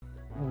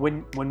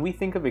when we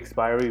think of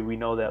expiry, we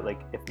know that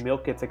like if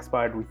milk gets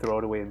expired, we throw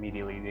it away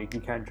immediately. Like,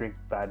 you can't drink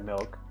bad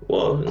milk.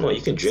 Well, no,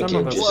 you can drink Some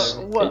it of and us just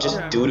do. and just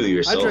Yeah. doo-doo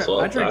yourself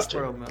I up drink after.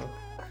 spoiled milk.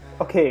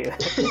 Okay.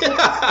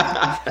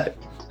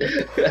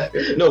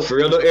 No, for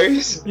real though,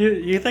 Aries?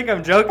 You think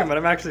I'm joking, but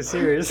I'm actually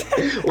serious.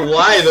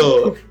 Why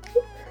though?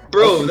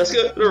 Bro, that's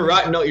gonna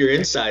rotten out your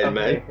inside,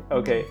 man.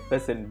 Okay.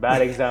 Listen,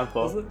 bad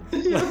example.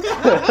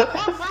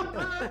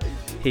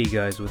 Hey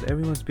guys, with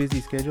everyone's busy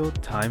schedule,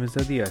 time is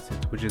of the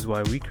essence, which is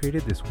why we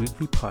created this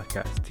weekly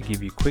podcast to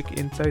give you quick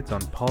insights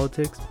on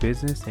politics,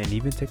 business, and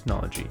even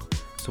technology.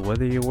 So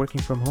whether you're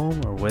working from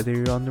home or whether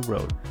you're on the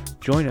road,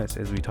 join us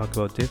as we talk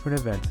about different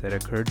events that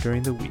occurred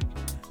during the week.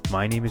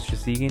 My name is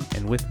Jasigan,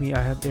 and with me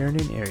I have Aaron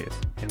and Arius,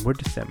 and we're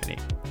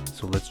Disseminate.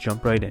 So let's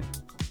jump right in.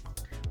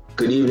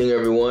 Good evening,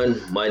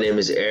 everyone. My name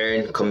is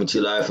Aaron, coming to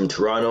you live from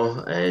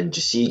Toronto, and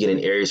Jasigan and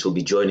Aries will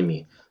be joining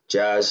me.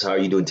 Jazz, how are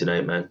you doing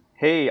tonight, man?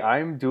 Hey,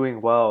 I'm doing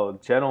well.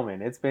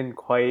 Gentlemen, it's been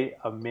quite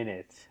a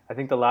minute. I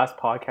think the last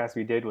podcast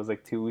we did was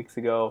like 2 weeks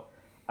ago.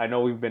 I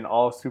know we've been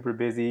all super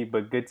busy,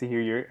 but good to hear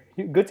your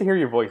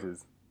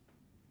voices.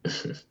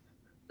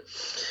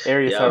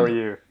 Arius, how are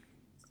you?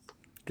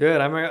 Good.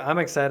 I'm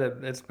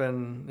excited. It's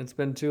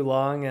been too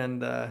long,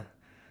 and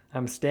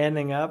I'm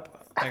standing up.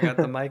 I got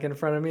the mic in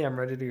front of me. I'm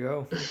ready to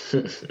go.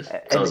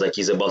 Sounds like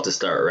he's about to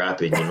start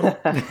rapping, you know.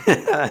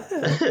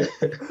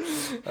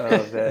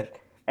 Oh man.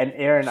 And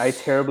Aaron, I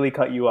terribly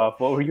cut you off.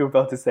 What were you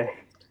about to say?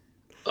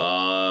 No,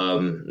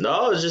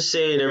 I was just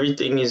saying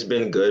everything has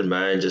been good,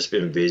 man. Just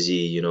been busy,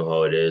 you know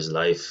how it is.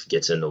 Life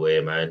gets in the way,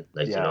 man.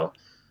 Like, you Yeah. know,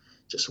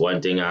 just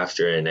one thing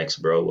after the next,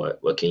 bro.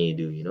 What can you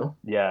do, you know?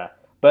 Yeah.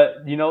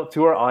 But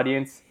to our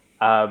audience,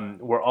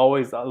 we're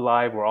always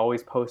live. We're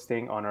always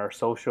posting on our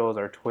socials,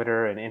 our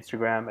Twitter and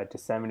Instagram at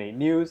Disseminate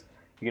News.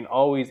 You can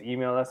always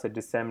email us at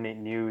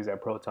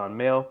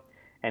disseminatenews@protonmail.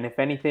 And if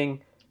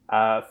anything,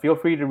 feel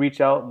free to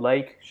reach out,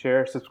 like,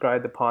 share,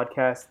 subscribe to the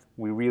podcast.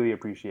 We really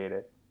appreciate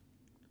it.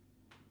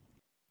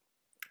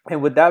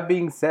 And with that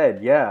being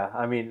said,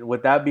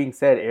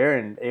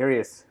 Aaron,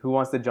 Arius, who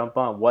wants to jump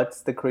on?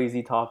 What's the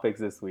crazy topics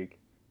this week?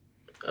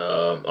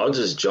 I'll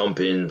just jump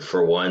in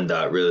for one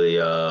that really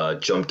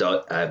jumped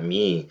out at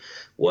me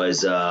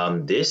was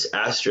this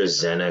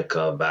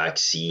AstraZeneca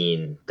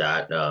vaccine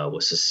that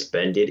was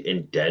suspended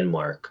in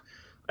Denmark.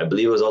 I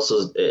believe it was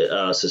also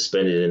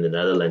suspended in the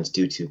Netherlands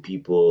due to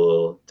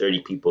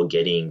 30 people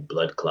getting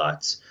blood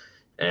clots.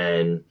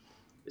 And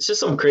it's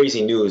just some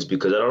crazy news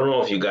because I don't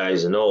know if you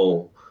guys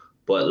know,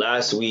 but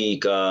last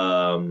week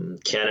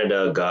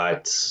Canada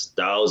got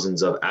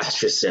thousands of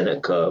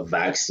AstraZeneca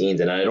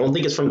vaccines, and I don't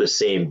think it's from the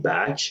same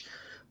batch,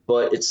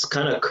 but it's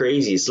kind of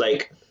crazy. It's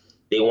like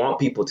they want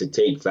people to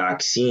take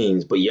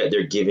vaccines, but yet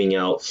they're giving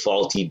out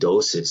faulty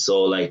doses.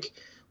 So, like,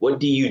 what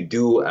do you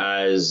do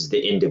as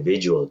the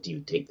individual? Do you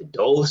take the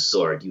dose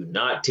or do you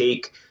not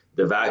take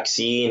the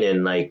vaccine?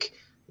 And, like,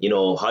 you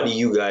know, how do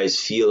you guys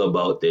feel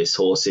about this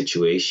whole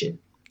situation?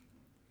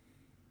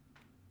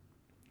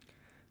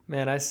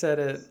 Man, I said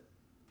it.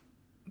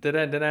 Did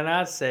I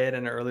not say it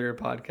in an earlier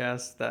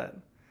podcast that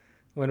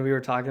when we were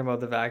talking about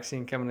the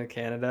vaccine coming to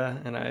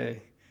Canada, and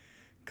I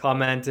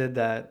commented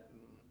that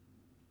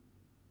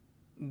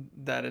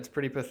it's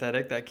pretty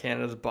pathetic that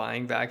Canada's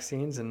buying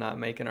vaccines and not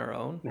making our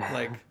own.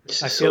 Like,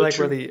 This I is feel so like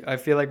true. I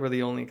feel like we're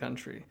the only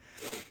country.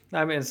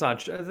 I mean, it's not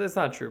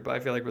true, but I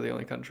feel like we're the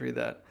only country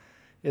that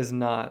is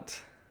not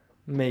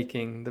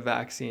making the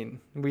vaccine.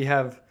 We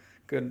have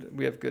good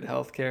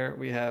healthcare.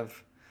 We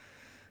have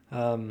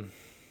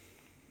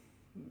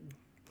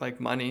like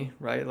money,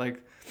 right?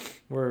 Like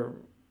we're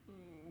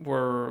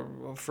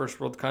a first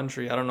world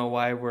country. I don't know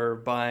why we're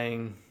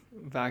buying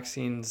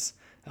vaccines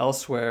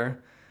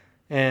elsewhere.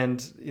 And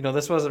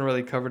this wasn't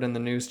really covered in the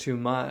news too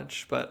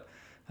much, but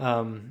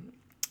Prime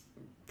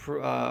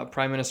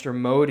Minister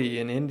Modi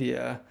in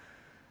India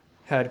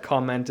had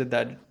commented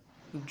that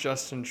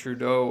Justin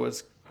Trudeau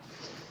was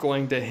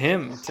going to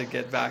him to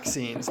get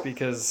vaccines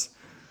because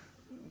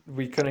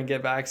we couldn't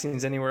get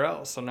vaccines anywhere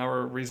else. So now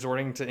we're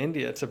resorting to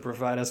India to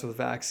provide us with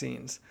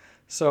vaccines.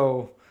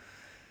 So,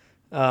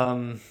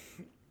 I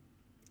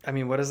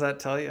mean, what does that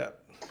tell you?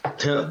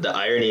 The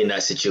irony in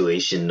that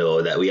situation,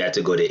 though, that we had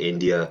to go to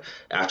India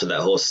after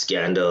that whole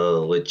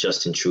scandal with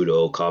Justin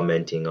Trudeau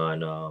commenting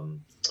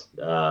on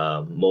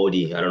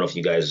Modi. I don't know if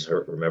you guys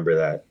remember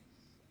that.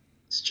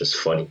 It's just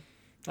funny.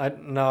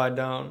 No, I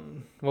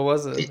don't. What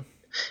was it?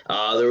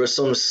 There was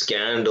some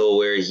scandal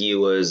where he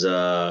was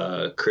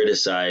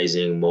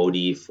criticizing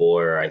Modi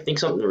for, I think,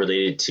 something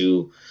related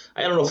to,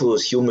 I don't know if it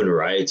was human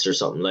rights or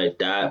something like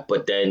that.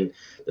 But then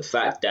the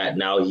fact that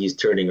now he's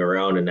turning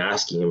around and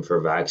asking him for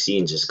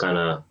vaccines is kind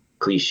of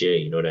cliche.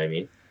 You know what I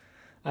mean?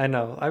 I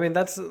know. I mean,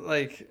 that's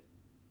like,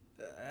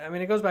 I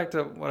mean, it goes back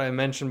to what I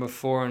mentioned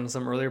before in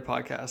some earlier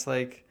podcasts.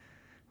 Like,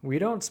 we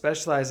don't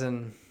specialize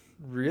in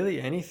really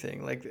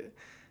anything. Like,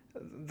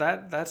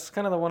 that's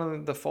kind of one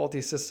of the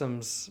faulty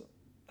systems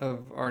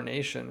of our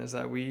nation is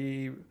that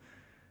we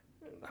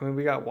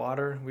got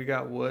water, we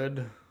got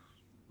wood,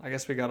 I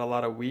guess we got a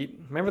lot of wheat.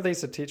 Remember they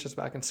used to teach us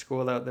back in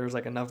school that there was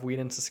like enough wheat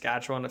in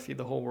Saskatchewan to feed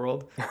the whole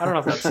world. I don't know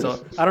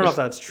if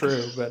that's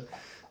true, but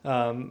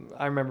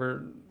I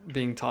remember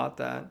being taught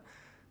that.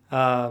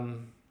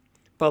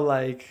 But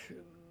like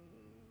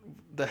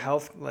the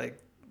health, like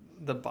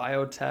the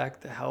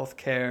biotech, the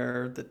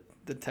healthcare,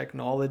 the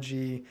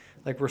technology,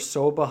 like we're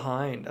so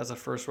behind as a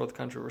first world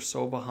country. We're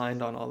so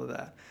behind on all of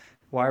that.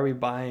 Why are we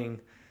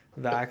buying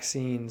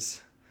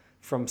vaccines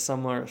from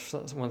some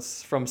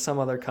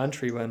other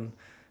country when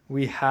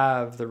we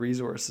have the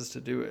resources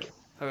to do it?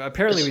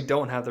 Apparently, we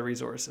don't have the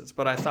resources,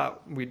 but I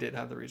thought we did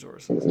have the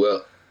resources.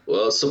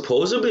 Well,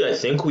 supposedly I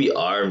think we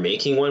are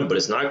making one, but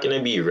it's not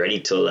gonna be ready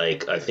till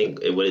like I think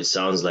what it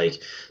sounds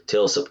like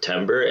till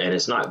September, and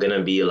it's not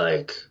gonna be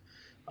like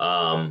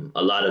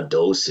a lot of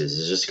doses.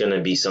 It's just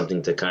gonna be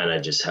something to kind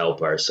of just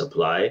help our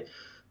supply.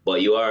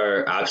 But you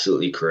are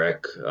absolutely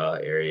correct,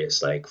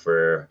 Arias. Like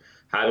for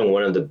having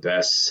one of the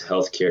best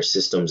healthcare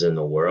systems in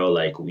the world,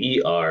 like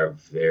we are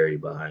very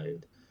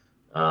behind.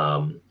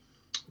 Um,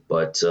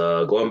 but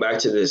going back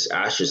to this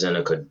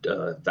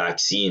AstraZeneca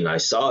vaccine, I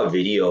saw a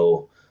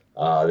video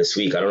this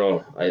week. I don't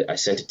know. I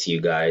sent it to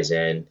you guys,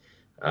 and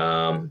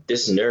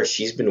this nurse,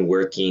 she's been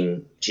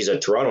working. She's a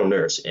Toronto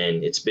nurse,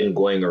 and it's been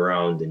going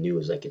around the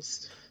news. Like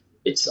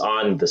it's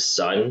on the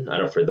Sun. I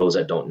don't know, for those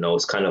that don't know,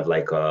 it's kind of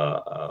like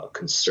a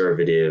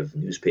conservative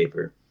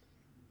newspaper.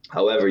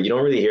 However, you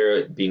don't really hear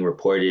it being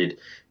reported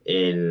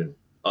in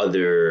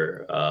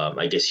other,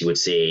 I guess you would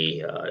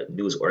say,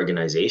 news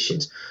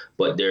organizations.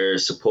 But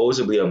there's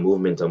supposedly a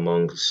movement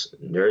amongst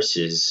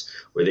nurses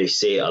where they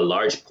say a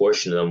large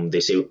portion of them,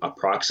 they say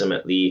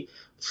approximately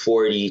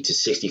 40 to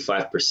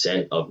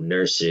 65% of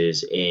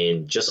nurses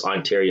in just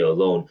Ontario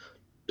alone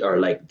are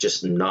like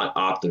just not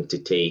opting to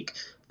take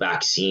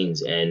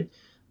vaccines, and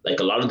like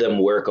a lot of them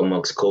work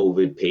amongst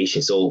COVID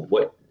patients. So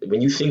what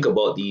when you think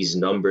about these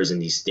numbers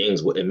and these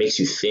things, what it makes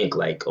you think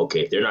like,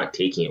 okay, if they're not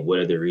taking it, what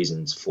are the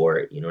reasons for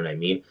it? You know what I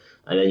mean?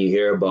 And then you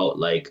hear about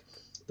like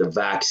the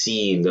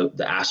vaccine, the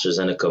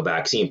AstraZeneca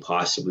vaccine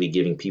possibly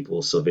giving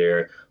people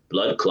severe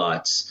blood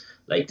clots.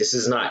 Like this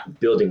is not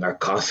building our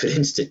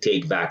confidence to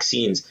take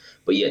vaccines,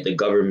 but yet the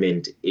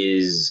government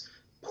is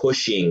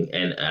pushing,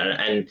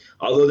 and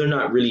although they're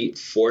not really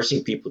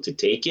forcing people to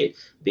take it,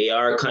 they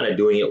are kind of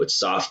doing it with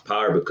soft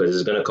power, because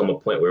there's going to come a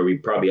point where we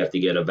probably have to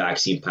get a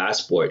vaccine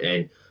passport,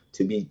 and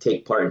to be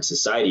take part in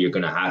society you're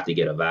going to have to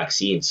get a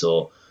vaccine.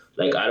 So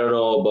like I don't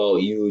know about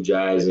you,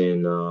 Jazz,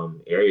 and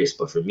Arius,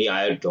 but for me,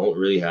 I don't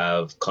really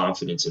have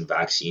confidence in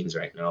vaccines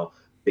right now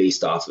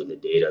based off of the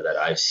data that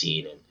I've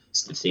seen and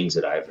the things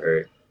that I've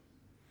heard.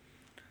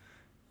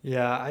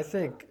 Yeah, I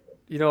think,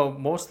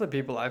 most of the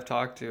people I've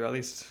talked to, at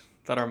least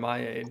that are my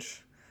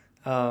age,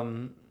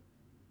 um,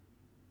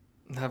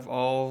 have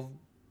all,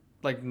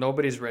 like,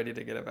 nobody's ready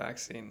to get a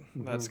vaccine.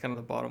 Hmm. That's kind of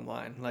the bottom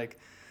line. Like,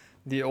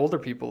 the older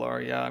people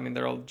are, yeah, I mean,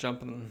 they're all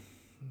jumping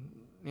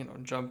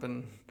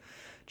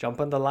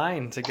the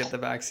line to get the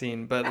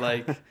vaccine. But,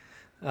 like,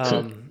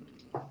 um,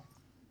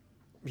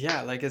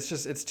 yeah, like,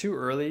 it's too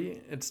early.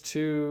 It's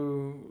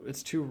too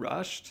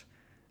rushed.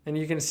 And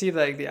you can see,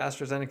 like, the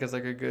AstraZeneca is,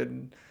 like, a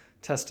good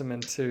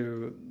testament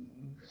to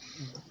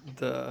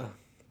the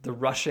the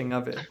rushing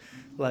of it.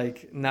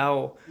 Like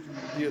now,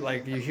 you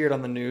hear it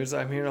on the news.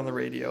 I'm hearing it on the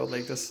radio.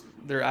 Like this,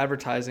 they're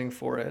advertising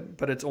for it,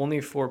 but it's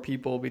only for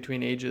people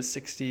between ages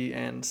 60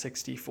 and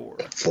 64.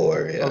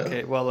 For yeah.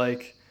 Okay, well,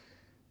 like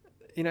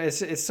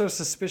it's so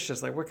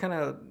suspicious. Like what kind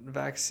of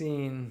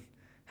vaccine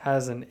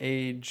has an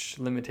age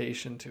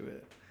limitation to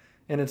it,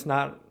 and it's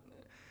not,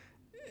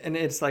 and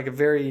it's like a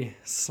very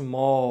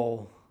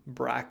small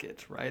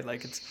bracket, right?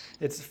 Like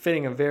it's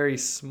fitting a very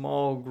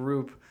small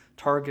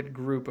target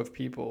group of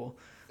people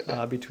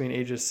between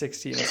ages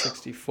 60 and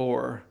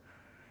 64.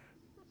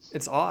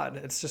 It's odd.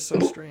 It's just so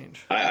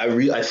strange.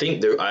 I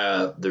think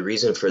the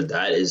reason for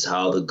that is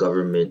how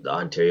the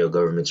Ontario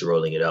government's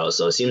rolling it out.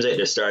 So it seems like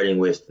they're starting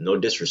with no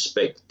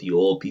disrespect, the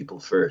old people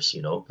first,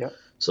 you know. Yep.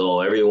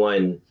 So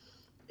everyone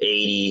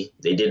 80,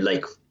 they did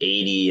like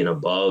 80 and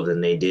above,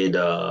 and they did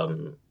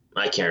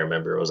I can't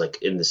remember. It was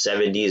like in the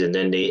 70s, and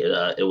then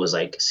it was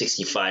like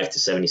 65 to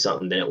 70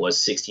 something. Then it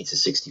was 60 to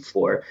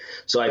 64.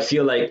 So I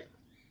feel like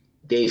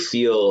they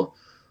feel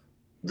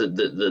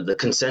the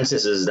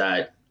consensus is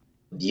that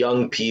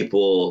young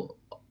people,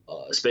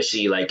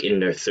 especially like in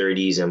their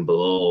 30s and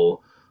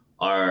below,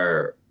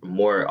 are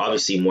more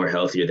obviously more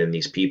healthier than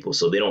these people.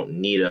 So they don't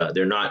need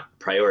they're not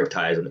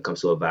prioritized when it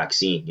comes to a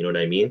vaccine. You know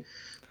what I mean?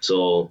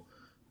 So,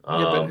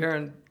 Yeah, but um,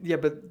 Aaron, yeah,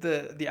 but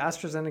the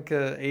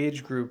AstraZeneca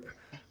age group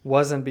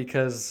wasn't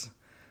because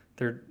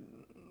they're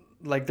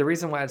like the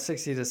reason why it's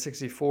 60 to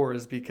 64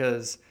 is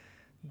because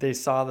they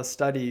saw the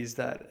studies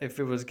that if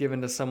it was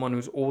given to someone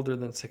who's older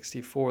than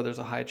 64, there's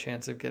a high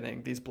chance of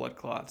getting these blood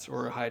clots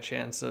or a high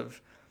chance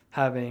of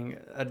having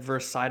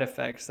adverse side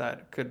effects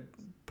that could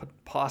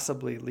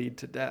possibly lead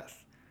to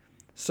death.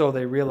 So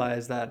they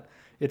realized that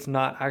it's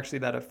not actually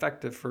that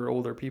effective for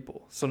older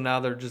people. So now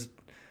they're just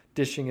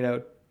dishing it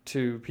out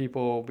to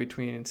people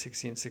between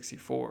 60 and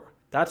 64.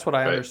 That's what I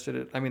right. understood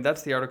it. I mean,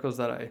 that's the articles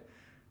that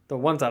the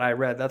ones that I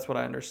read, that's what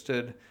I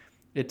understood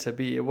it to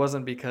be. It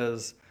wasn't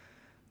because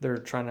they're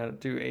trying to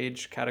do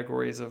age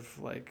categories of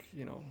like,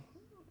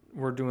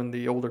 we're doing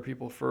the older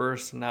people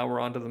first, and now we're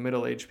on to the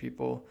middle-aged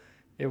people.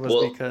 It was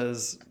Well,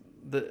 because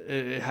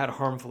it had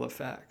harmful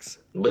effects.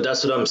 but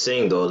that's what I'm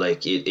saying though.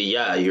 Like,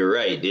 yeah, you're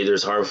right.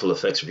 There's harmful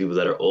effects for people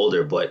that are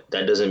older, but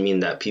that doesn't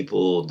mean that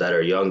people that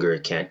are younger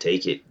can't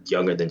take it,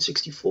 younger than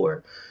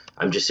 64.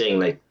 I'm just saying,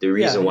 like, the Yeah,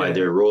 reason why yeah, yeah.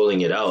 they're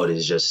rolling it out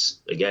is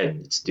just,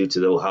 again, it's due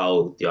to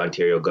how the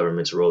Ontario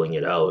government's rolling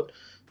it out,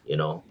 you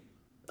know.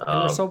 And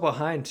we're Um, so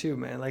behind too,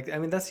 man. Like, I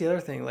mean, that's the other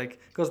thing. Like,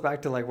 it goes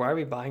back to like, why are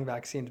we buying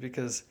vaccines?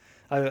 Because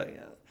I,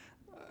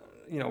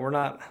 we're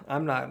not.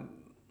 I'm not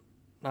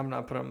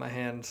putting up my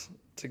hand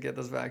to get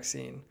this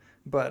vaccine.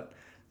 But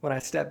when I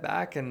step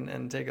back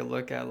and take a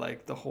look at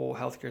like the whole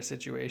healthcare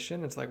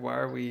situation, it's like, why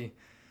are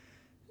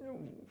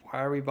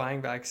we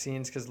buying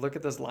vaccines? Because look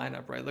at this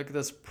lineup, right? Look at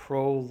this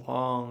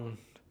prolonged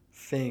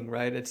thing,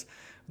 right?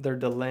 They're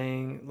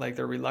delaying, like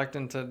they're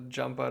reluctant to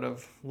jump out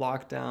of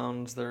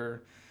lockdowns.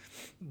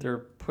 They're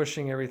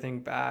pushing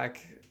everything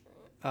back.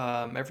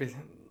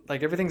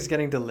 Everything's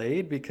getting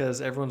delayed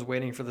because everyone's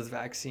waiting for this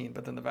vaccine,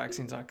 but then the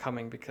vaccine's not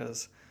coming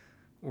because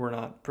we're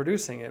not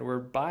producing it. We're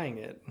buying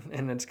it,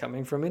 and it's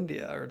coming from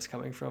India or it's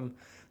coming from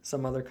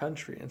some other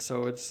country, and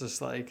so it's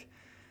just like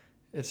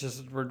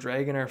we're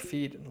dragging our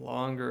feet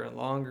longer and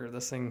longer.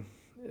 This thing,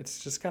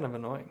 it's just kind of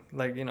annoying.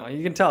 Like you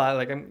can tell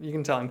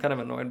I'm kind of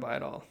annoyed by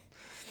it all.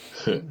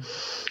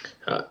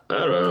 I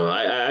don't know.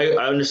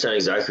 I understand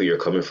exactly where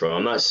you're coming from.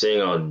 I'm not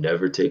saying I'll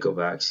never take a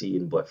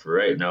vaccine, but for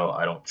right now,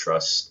 I don't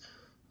trust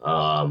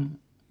um,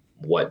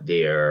 what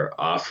they're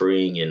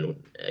offering.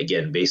 And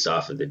again, based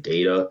off of the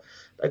data,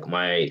 like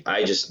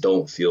I just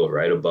don't feel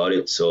right about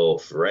it. So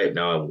for right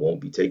now, I won't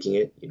be taking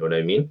it. You know what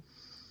I mean?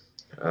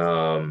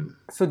 Um,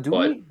 So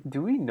but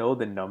do we know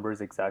the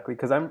numbers exactly?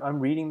 Because I'm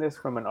reading this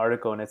from an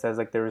article and it says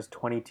like there was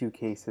 22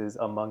 cases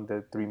among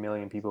the 3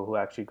 million people who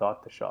actually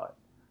got the shot.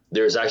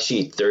 there's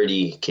actually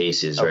 30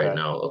 cases right Okay.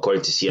 now,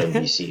 according to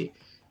CNBC.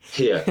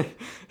 Yeah.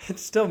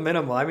 It's still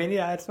minimal. I mean,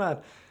 yeah, it's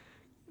not.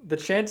 The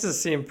chances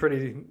seem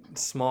pretty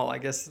small, I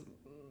guess,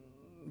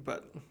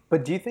 but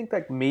But do you think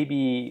like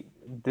maybe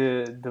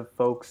the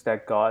folks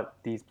that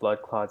got these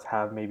blood clots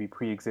have maybe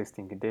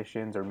pre-existing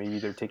conditions, or maybe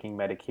they're taking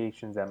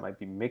medications that might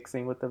be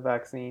mixing with the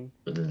vaccine?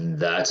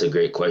 That's a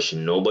great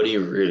question. Nobody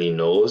really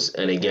knows.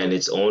 And Yeah. again,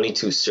 it's only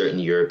to certain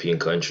European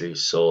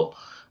countries. So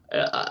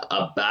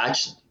a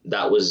batch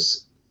that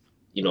was,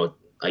 you know,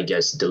 I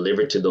guess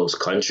delivered to those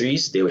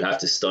countries, they would have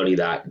to study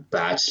that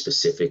batch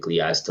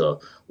specifically as to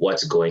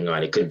what's going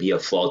on. It could be a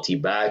faulty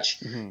batch.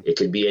 Hmm. It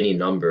could be any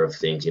number of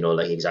things,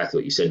 like exactly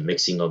what you said,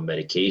 mixing of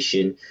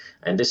medication.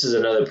 And this is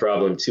another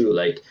problem too.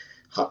 Like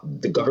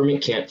the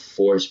government can't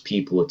force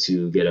people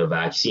to get a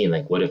vaccine.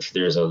 Like what if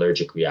there's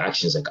allergic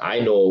reactions? Like I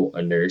know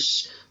a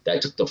nurse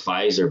that took the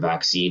Pfizer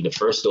vaccine. The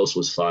first dose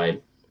was fine.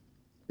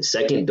 The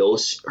second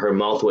dose, her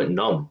mouth went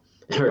numb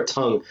and her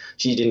tongue,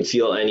 she didn't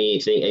feel any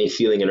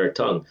feeling in her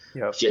tongue.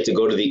 Yep. She had to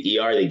go to the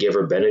ER. They gave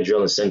her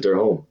Benadryl and sent her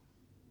home.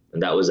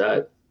 And that was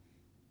that.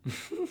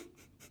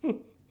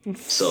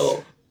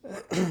 So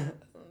I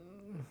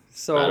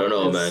so don't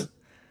know, man.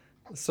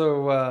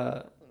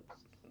 so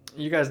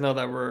you guys know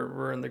that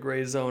we're in the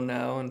gray zone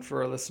now, and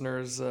for our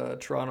listeners,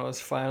 Toronto is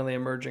finally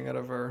emerging out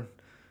of our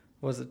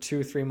was it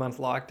 2 3 month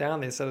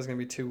lockdown. They said it was going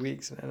to be 2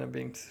 weeks and it ended up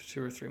being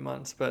 2 or 3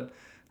 months, but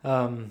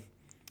um,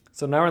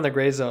 so now we're in the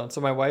gray zone.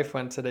 So my wife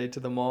went today to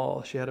the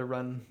mall. She had to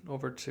run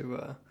over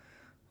to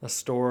a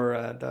store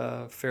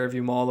at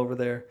Fairview Mall over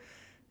there,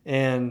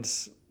 and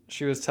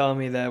she was telling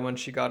me that when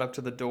she got up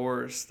to the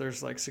doors,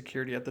 there's like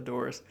security at the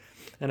doors,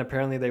 and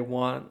apparently they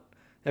want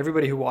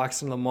everybody who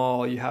walks in the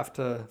mall. You have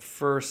to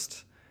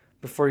first,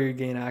 before you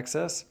gain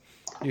access,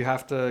 you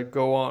have to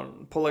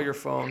pull out your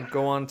phone,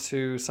 go on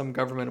to some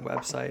government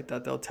website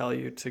that they'll tell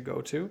you to go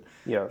to,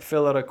 Yeah.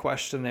 fill out a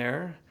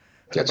questionnaire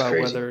That's about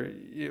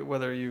crazy.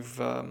 whether you've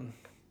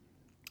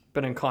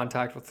been in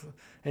contact with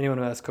anyone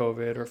who has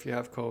COVID, or if you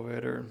have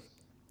COVID, or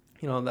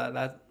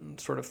that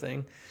sort of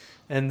thing.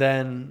 And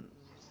then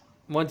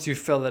once you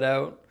fill it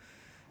out,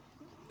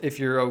 if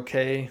you're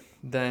okay,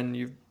 then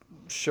you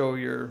show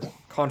your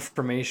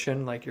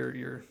confirmation, like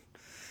your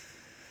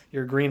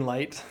green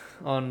light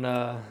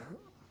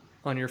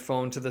on your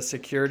phone to the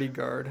security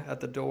guard at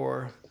the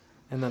door,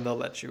 and then they'll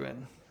let you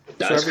in. So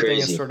That's everything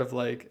is crazy. sort of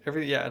like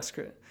it's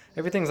great.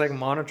 Everything's like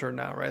monitored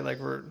now, right? Like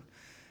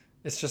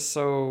it's just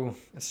so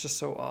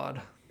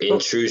odd. But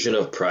Intrusion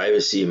of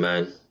privacy,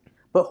 man.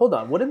 but hold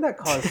on, wouldn't that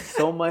cause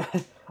so much?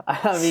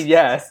 I mean,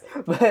 yes,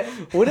 but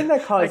wouldn't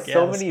that I cause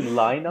so guess. many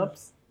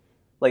lineups?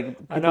 Like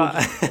I know.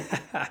 people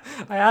just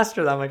I asked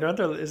her that. I'm like,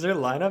 is there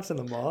lineups in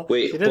the mall?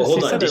 Wait, She but didn't. She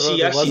hold on. said Did there she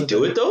really actually wasn't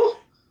do any. it though?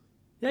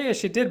 Yeah,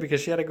 she did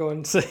because she had to go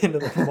into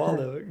the mall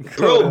to go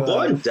Bro, to.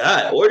 bun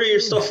that. Order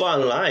your stuff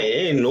online.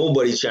 Ain't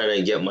nobody trying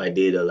to get my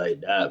data like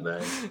that,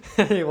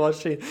 man. Well,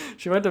 she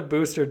went to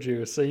Booster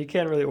Juice, so you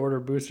can't really order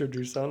Booster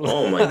Juice Oh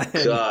my online.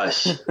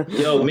 gosh.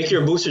 Yo, make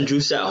your booster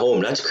juice at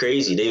home. That's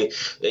crazy.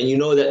 And you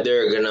know that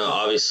they're gonna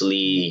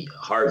obviously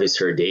harvest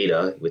her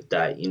data with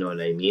that, you know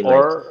what I mean? Like,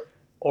 Or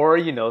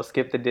or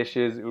skip the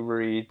dishes,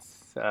 Uber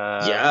Eats.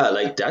 yeah,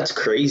 like that's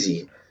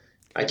crazy.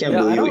 I can't Yeah,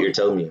 I believe what you're don't.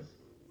 telling me.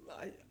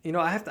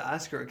 I have to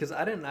ask her because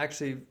I didn't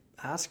actually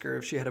ask her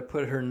if she had to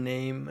put her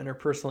name and her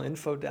personal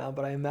info down,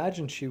 but I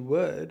imagine she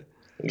would.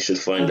 You should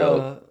find out,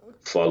 Uh,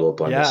 follow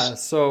up on yeah.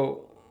 this.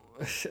 So,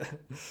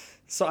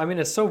 so I mean,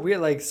 it's so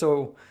weird. Like,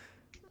 so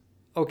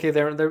okay,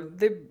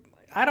 they.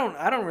 I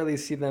don't really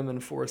see them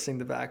enforcing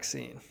the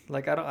vaccine.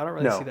 Like, I don't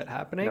really see No, that no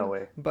happening.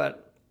 way.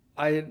 But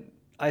I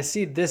I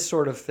see this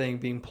sort of thing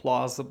being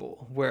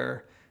plausible,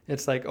 where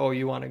it's like, oh,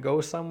 you want to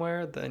go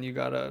somewhere, then you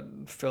gotta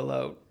fill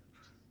out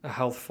a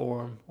health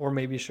form, or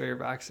maybe show your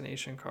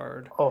vaccination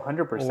card, Oh,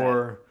 100%.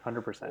 or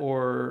 100%.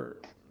 or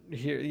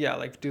here, yeah,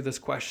 like do this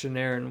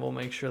questionnaire, and we'll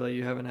make sure that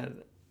you haven't had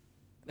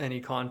any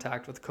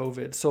contact with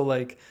COVID. So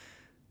like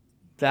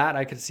that,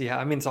 I could see how.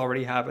 I mean, it's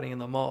already happening in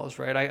the malls,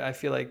 right? I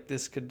feel like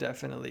this could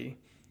definitely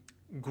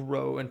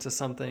grow into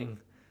something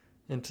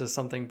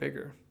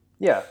bigger.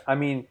 Yeah, I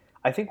mean,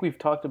 I think we've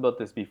talked about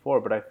this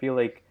before, but I feel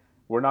like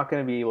we're not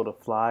going to be able to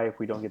fly if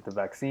we don't get the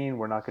vaccine.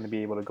 We're not going to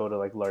be able to go to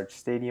like large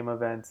stadium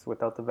events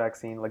without the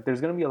vaccine. Like,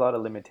 there's going to be a lot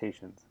of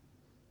limitations.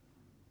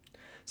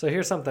 So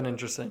here's something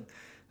interesting.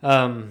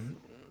 Um,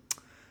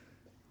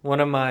 one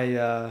of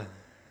my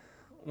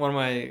one of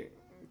my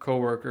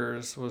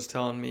coworkers was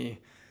telling me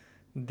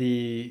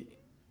the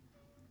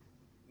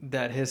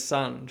that his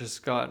son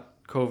just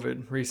got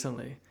COVID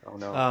recently. Oh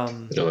no.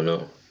 Um, No,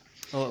 no.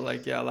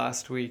 like yeah,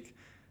 last week.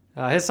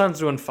 His son's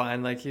doing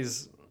fine. Like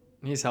he's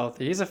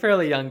healthy. He's a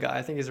fairly young guy.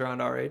 I think he's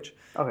around our age.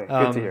 Okay, good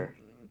to Um, hear.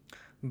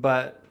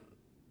 but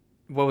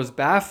what was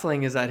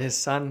baffling is that his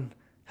son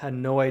had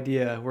no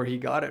idea where he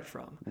got it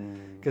from,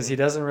 because Hmm. he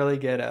doesn't really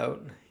get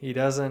out. He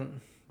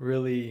doesn't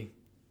really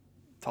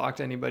talk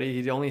to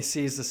anybody. He only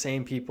sees the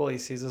same people. He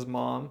sees his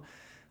mom.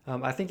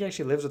 I think he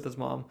actually lives with his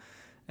mom,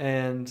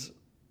 and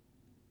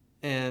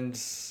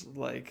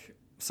like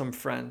some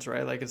friends,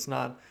 right? Like it's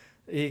not.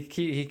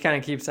 He kind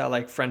of keeps that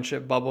like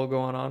friendship bubble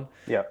going on.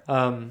 Yeah.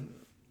 Um,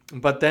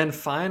 but then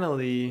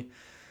finally,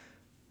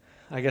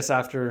 I guess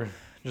after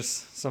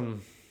just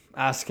some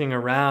asking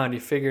around, he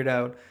figured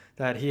out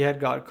that he had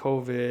got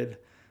COVID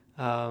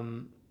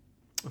um,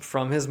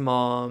 from his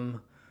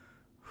mom,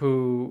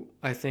 who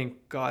I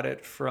think got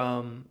it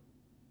from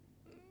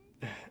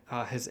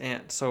his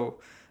aunt. So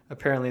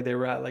apparently they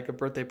were at like a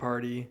birthday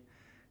party,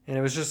 and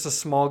it was just a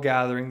small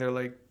gathering. They're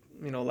like,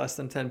 less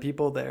than 10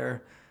 people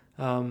there.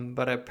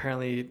 But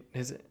apparently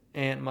his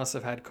aunt must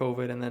have had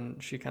COVID, and then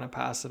she kind of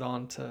passed it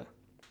on to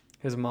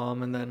his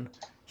mom, and then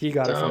he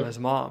got it from Damn. his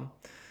mom.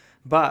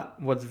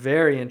 But what's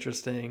very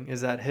interesting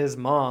is that his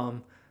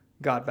mom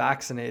got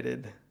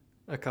vaccinated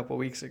a couple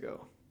weeks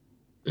ago.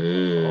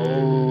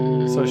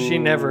 So she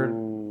never,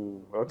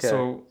 Oh, okay.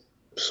 so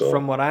from So,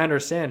 what I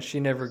understand, she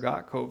never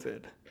got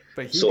COVID,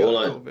 but he so hold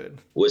got on.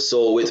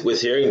 COVID.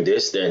 With hearing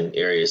this, then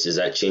Arius, does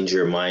that change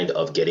your mind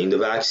of getting the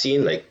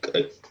vaccine? Like,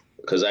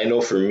 because I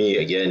know for me,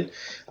 again,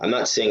 I'm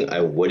not saying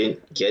I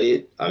wouldn't get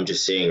it. I'm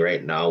just saying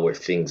right now where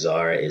things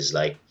are is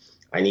like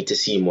I need to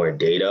see more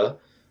data,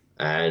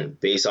 and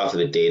based off of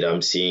the data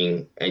I'm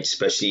seeing, and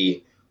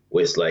especially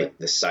with like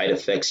the side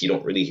effects, you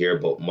don't really hear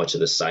about much of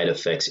the side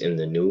effects in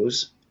the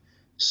news.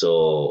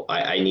 So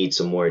I need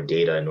some more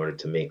data in order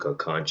to make a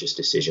conscious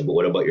decision. But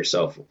what about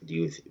yourself?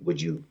 Would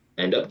you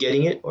end up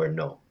getting it or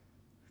no?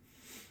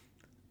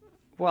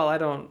 Well, I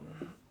don't.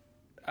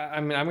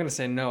 I mean, I'm gonna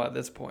say no at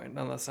this point,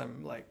 unless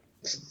I'm like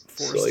So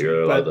forced to.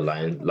 you're allowed the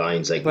But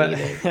lines like me but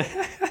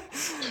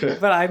then.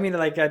 but I mean,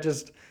 like I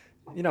just,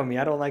 me,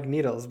 I don't like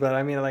needles, but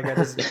I mean, like I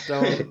just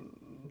don't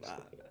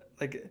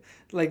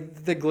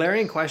like the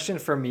glaring question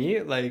for me,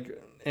 like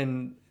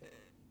in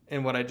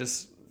what I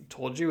just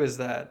told you, is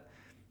that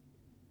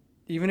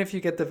even if you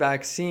get the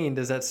vaccine,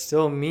 does that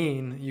still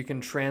mean you can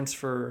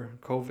transfer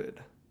COVID?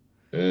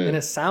 And Mm.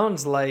 it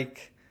sounds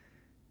like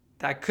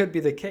that could be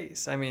the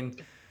case. I mean,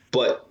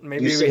 But you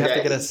maybe we said have to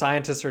that get a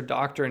scientist or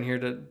doctor in here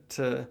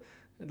to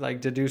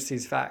like deduce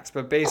these facts.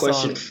 But based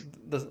question.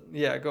 on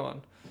yeah, go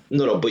on.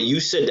 No, no. But you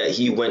said that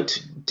he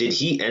went. Did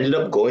he ended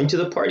up going to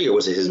the party, or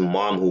was it his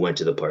mom who went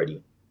to the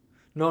party?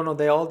 No, no,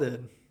 they all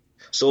did.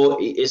 So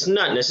it's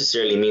not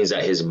necessarily means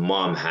that his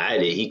mom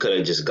had it. He could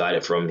have just got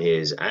it from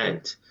his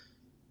aunt.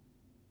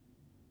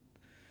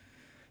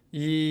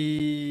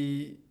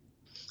 Ye,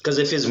 Because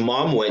if his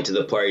mom went to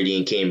the party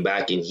and came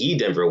back and he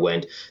never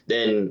went,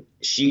 then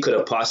she could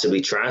have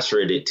possibly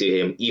transferred it to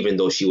him even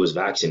though she was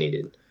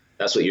vaccinated.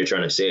 That's what you're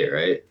trying to say,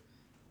 right?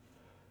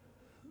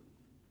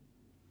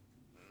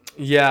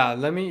 yeah,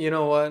 let me, you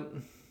know what?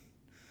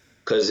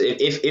 Because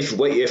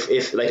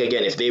if like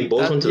again, if they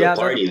both went to the That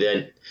party,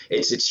 then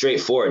it's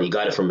straightforward. He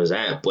got it from his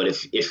aunt. But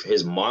if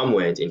his mom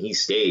went and he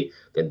stayed,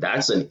 then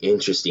that's an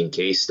interesting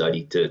case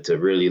study to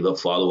really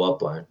follow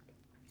up on.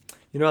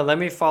 you know what, let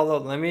me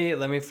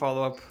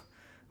follow up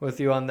with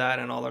you on that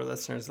and all our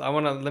listeners.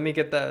 Let me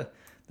get the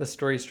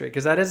story straight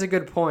because that is a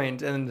good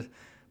point. And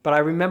but I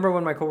remember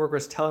when my coworker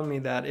was telling me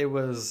that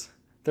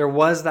there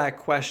was that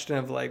question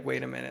of like,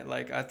 wait a minute,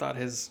 like I thought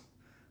his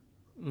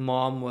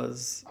mom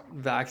was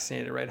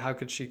vaccinated, right? How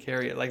could she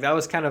carry it? Like that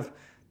was kind of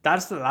that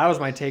was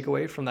my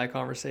takeaway from that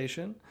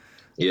conversation.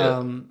 Yeah.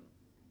 Um,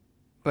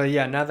 but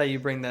yeah, now that you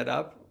bring that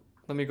up,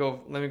 let me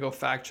go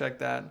fact check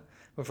that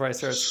before I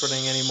start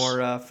spreading any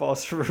more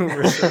false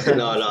rumors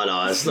No, around.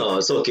 no, no.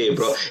 It's okay,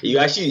 bro.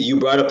 You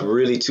brought up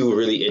really two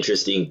really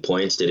interesting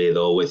points today,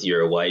 though, with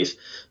your wife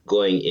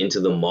going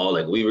into the mall.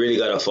 Like, we really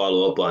got to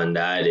follow up on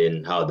that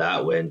and how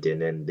that went, and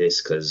then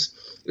this, because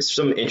it's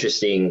some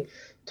interesting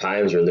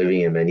times we're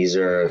living in, man. These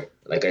are,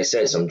 like I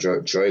said, some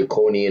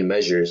draconian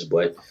measures.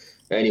 But,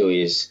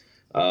 anyways,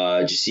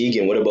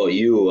 Jasigan, what about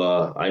you?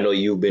 I know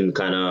you've been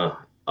kind of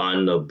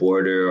on the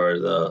border or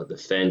the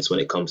fence when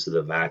it comes to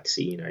the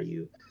vaccine. Are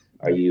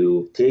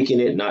you taking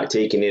it, not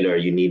taking it, or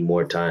you need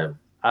more time?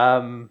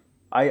 Um,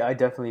 I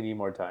definitely need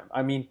more time.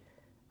 I mean,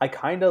 I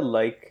kind of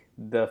like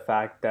the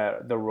fact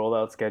that the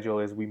rollout schedule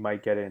is we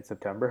might get it in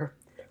September,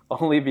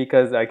 only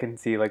because I can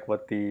see like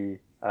what the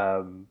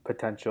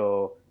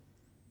potential,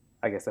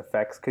 I guess,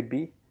 effects could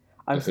be.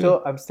 Hmm.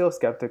 I'm still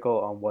skeptical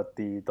on what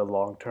the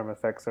long term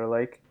effects are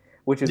like,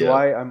 which is Yeah,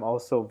 why I'm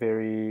also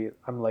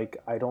I'm like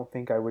I don't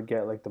think I would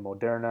get like the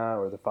Moderna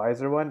or the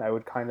Pfizer one. I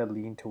would kind of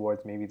lean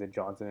towards maybe the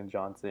Johnson and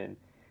Johnson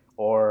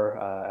or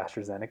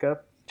AstraZeneca,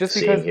 just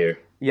same because here.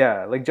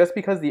 just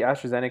because the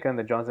AstraZeneca and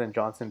the Johnson and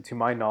Johnson, to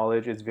my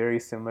knowledge, is very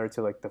similar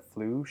to like the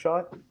flu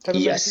shot type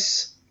of vaccine.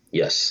 Yes,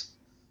 yes.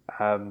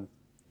 Um,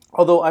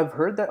 Although I've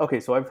heard that, okay,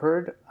 so I've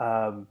heard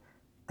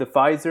the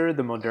Pfizer,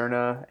 the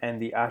Moderna,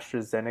 and the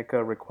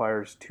AstraZeneca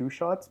requires two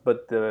shots,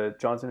 but the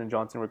Johnson and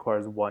Johnson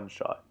requires one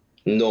shot.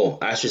 No,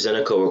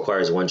 AstraZeneca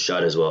requires one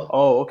shot as well.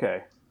 Oh,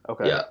 okay,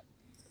 okay, Yeah,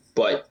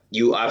 but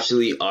you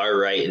absolutely are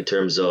right in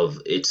terms of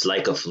it's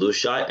like a flu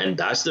shot, and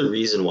that's the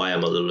reason why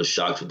I'm a little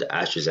shocked with the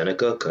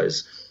AstraZeneca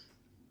because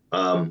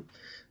um,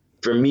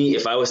 for me,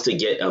 if I was to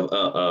get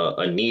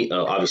a knee,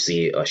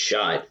 obviously a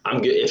shot,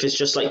 I'm good. If it's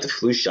just like the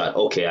flu shot,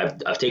 okay,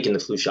 I've taken the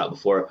flu shot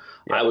before.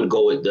 I yeah, would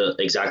go with the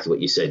exactly what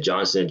you said,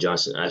 Johnson and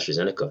Johnson,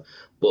 AstraZeneca.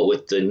 But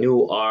with the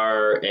new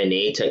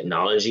RNA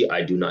technology,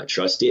 I do not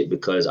trust it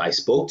because I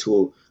spoke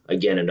to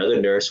again another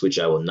nurse, which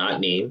I will not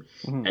name,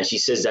 hmm, and she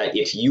says that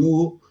if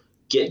you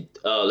get,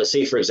 let's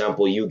say for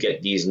example, you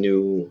get these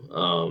new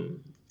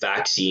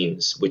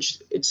vaccines, which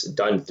it's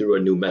done through a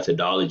new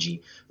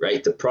methodology,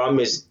 right? The problem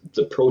is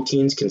the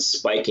proteins can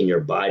spike in your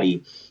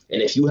body.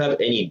 And if you have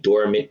any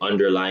dormant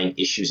underlying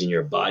issues in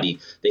your body,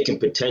 they can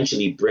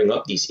potentially bring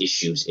up these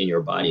issues in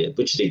your body,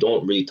 which they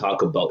don't really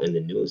talk about in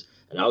the news.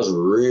 And I was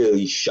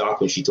really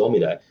shocked when she told me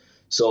that.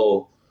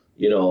 So,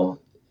 you know,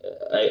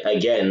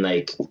 again,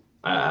 like,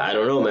 I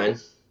don't know, man.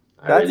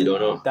 I that's really don't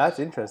know. that's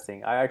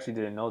interesting. I actually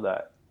didn't know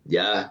that.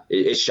 Yeah,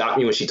 it shocked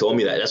me when she told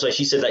me that. That's why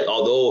she said like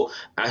although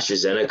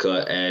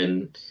AstraZeneca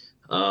and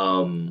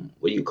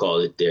what do you call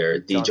it there,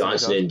 the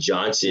Johnson and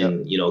Johnson Johnson.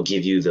 and Yep. Johnson,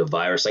 give you the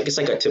virus like it's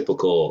like a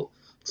typical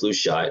flu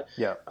shot.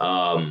 Yeah.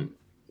 Um,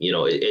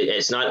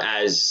 it's not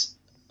as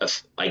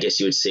I guess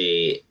you would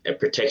say it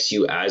protects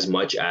you as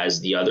much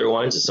as the other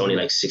ones. It's only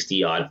Hmm. like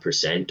 60 odd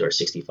percent or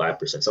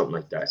 65%, something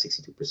like that,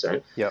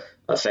 62% Yep.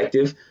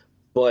 effective.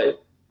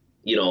 But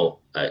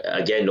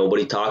again,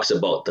 nobody talks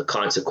about the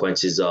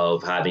consequences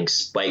of having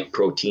spike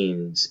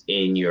proteins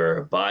in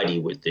your body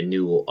with the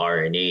new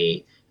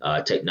RNA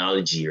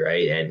technology,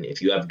 right? And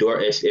if you have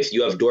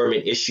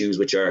dormant issues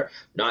which are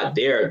not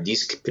there,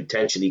 these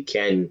potentially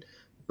can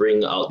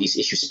bring out these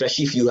issues,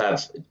 especially if you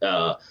have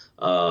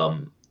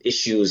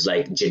issues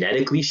like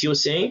genetically. She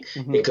was saying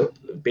Hmm. it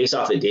could, based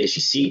off the data she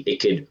see, it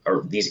could,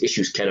 or these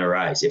issues can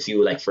arise if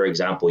you, like, for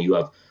example, you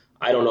have,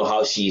 I don't know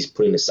how she's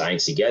putting the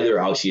science together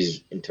or how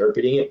she's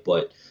interpreting it,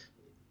 but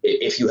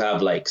if you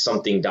have like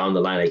something down the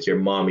line, like your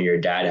mom or your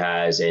dad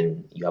has,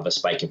 and you have a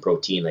spike in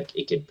protein, like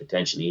it could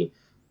potentially,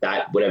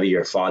 that whatever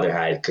your father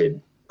had could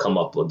come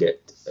up or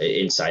get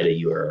inside of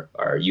you,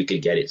 or you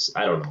could get it.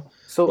 I don't know,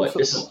 So, but so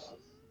this is, go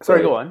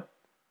sorry, go ahead. on.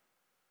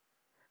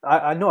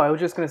 I know. I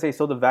was just gonna say,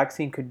 so the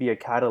vaccine could be a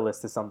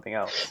catalyst to something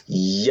else.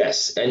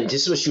 Yes, and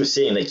this is what she was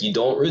saying. Like you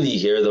don't really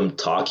hear them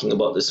talking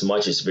about this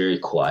much. It's very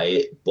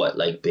quiet, but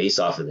like based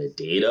off of the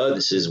data,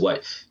 this is Hmm.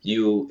 what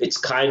you. It's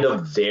kind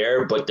of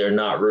there, but they're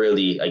not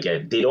really.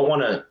 Again, they don't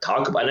want to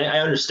talk about. And I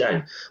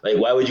understand. Like,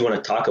 why would you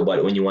want to talk about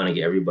it when you want to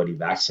get everybody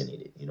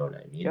vaccinated? You know what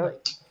I mean? Yep.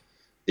 Like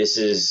this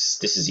is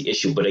the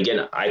issue. But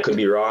again, I could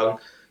be wrong.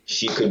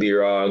 She could be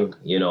wrong.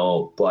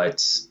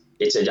 But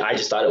I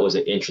just thought it was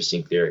an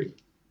interesting theory.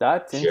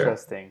 That's Sure.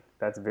 interesting.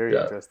 That's very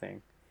Yeah.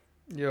 interesting.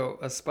 Yo,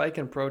 a spike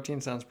in protein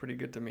sounds pretty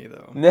good to me,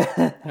 though.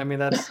 not I mean,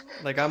 that's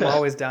like I'm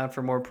always down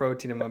for more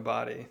protein in my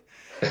body.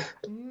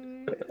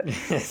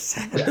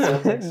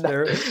 Sounds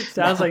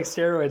like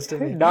steroids to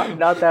me. not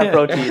that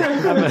protein.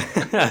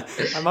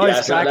 I'm always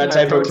It's not tracking that my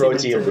type of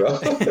protein, bro.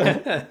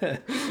 intake.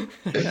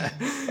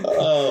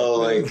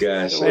 Oh my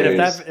gosh. Wait,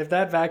 Anyways. if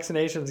that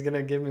vaccination is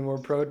gonna give me more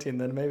protein,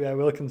 then maybe I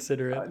will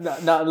consider it.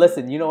 No,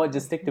 listen. You know what?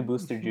 Just stick to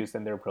Booster Juice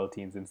and their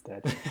proteins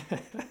instead.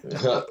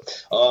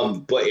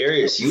 But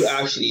Arius, you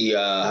actually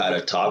had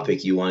a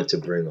topic you wanted to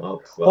bring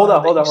up. Hold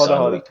that you on.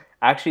 sound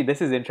Actually,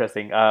 this is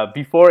interesting.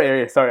 Before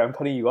Arius, sorry, I'm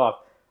cutting you off.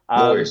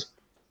 No worries.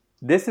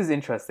 This is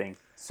interesting.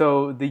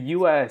 So the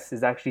U.S.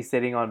 is actually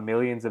sitting on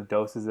millions of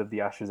doses of the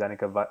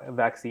AstraZeneca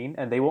vaccine,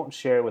 and they won't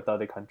share it with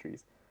other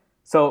countries.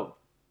 So,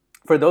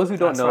 for those who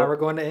don't That's know, why we're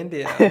going to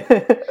India.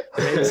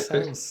 Makes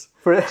sense.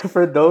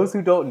 for those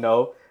who don't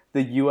know,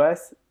 the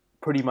U.S.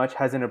 pretty much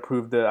hasn't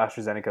approved the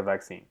AstraZeneca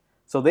vaccine.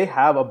 So they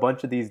have a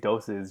bunch of these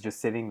doses just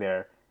sitting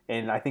there,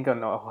 in I think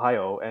in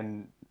Ohio,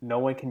 and no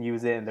one can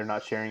use it, and they're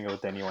not sharing it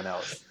with anyone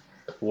else.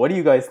 What do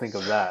you guys think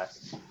of that?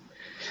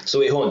 So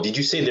wait, hold on. Did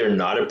you say they're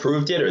not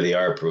approved yet, or they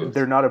are approved?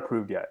 They're not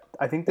approved yet.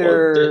 I think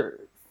Well,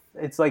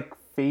 it's like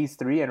phase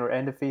 3 and or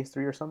end of phase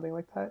 3 or something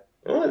like that.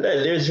 Well,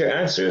 there's your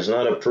answer. It's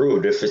not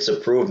approved. If it's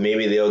approved,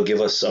 maybe they'll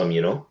give us some.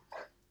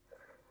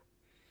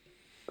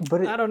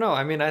 But I don't know.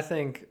 I mean, I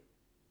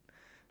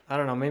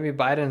don't know. Maybe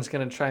Biden's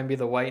gonna try and be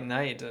the white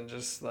knight and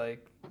just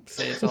like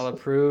say it's all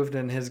approved,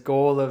 and his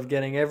goal of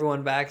getting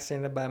everyone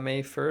vaccinated by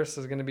May 1st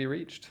is gonna be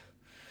reached.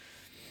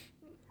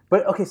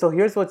 But okay, so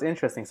here's what's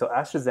interesting. So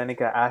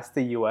AstraZeneca asked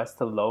the U.S.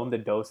 to loan the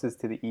doses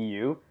to the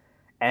EU,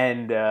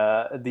 and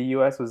the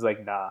U.S. was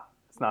like, "Nah,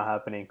 it's not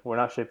happening. We're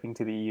not shipping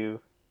to the EU."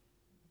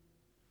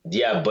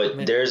 Yeah,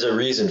 but there's a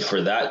reason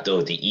for that,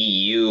 though. The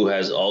EU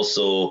has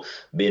also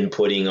been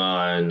putting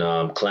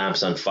on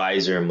clamps on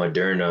Pfizer and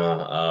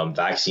Moderna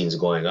vaccines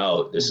going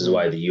out. This is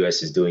why the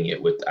US is doing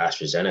it with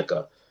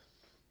AstraZeneca,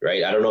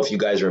 right? I don't know if you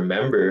guys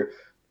remember,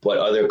 but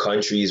other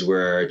countries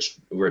were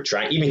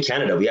trying. Even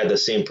Canada, we had the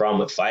same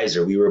problem with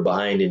Pfizer. We were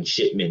behind in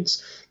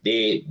shipments.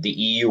 The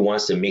EU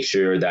wants to make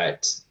sure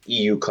that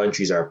EU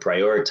countries are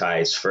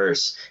prioritized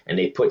first, and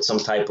they put some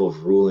type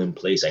of rule in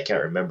place. I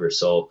can't remember.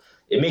 So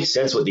it makes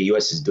sense what the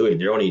US is doing.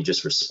 They're only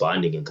just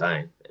responding in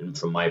kind, and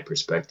from my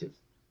perspective.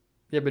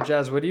 Yeah, but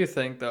Jazz, what do you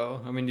think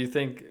though? I mean, do you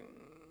think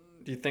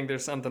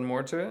there's something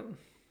more to it?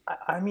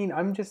 I mean,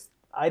 I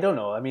don't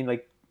know. I mean,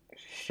 like,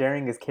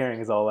 sharing is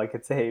caring is all I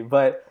could say.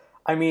 But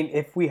I mean,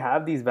 if we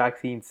have these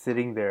vaccines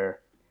sitting there,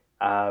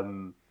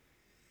 I'm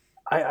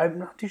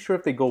not too sure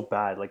if they go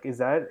bad. Like, is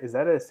that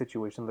a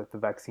situation that the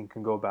vaccine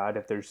can go bad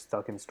if they're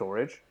stuck in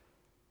storage?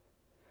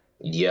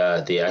 Yeah,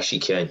 they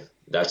actually can.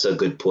 That's a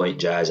good point,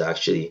 Jazz,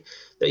 actually,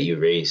 that you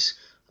raise.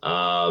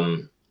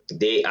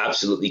 They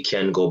absolutely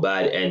can go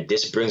bad. And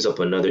this brings up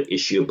another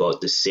issue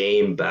about the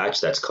same batch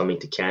that's coming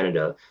to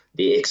Canada.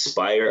 They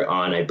expire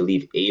on, I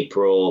believe,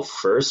 April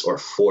 1st or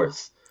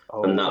 4th, if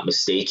I'm Oh, not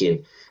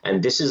mistaken.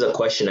 And this is a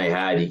question I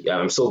had.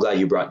 I'm so glad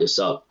you brought this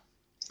up.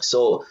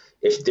 So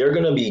if they're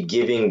going to be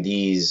giving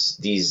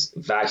these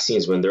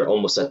vaccines when they're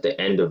almost at the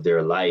end of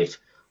their life,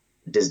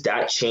 does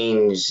that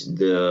change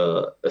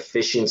the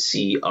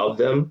efficiency of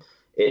them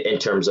in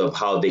terms of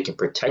how they can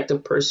protect a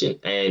person,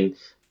 and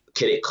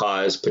can it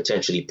cause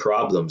potentially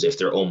problems if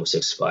they're almost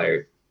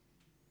expired?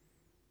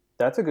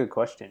 that's a good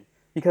question.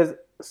 Because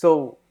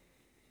so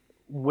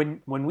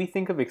when we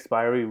think of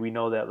expiry, we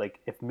know that like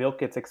if milk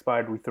gets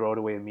expired, we throw it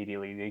away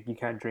immediately. Like, you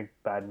can't drink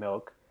bad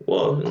milk.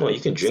 Well, no, you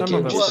can drink Some it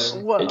of and us just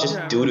do. What? and just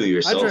Yeah, doodle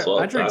yourself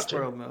I up drink after.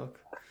 spoiled milk.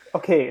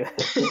 Okay,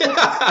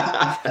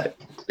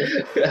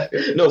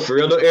 No, for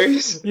real though,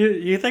 Aries.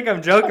 You think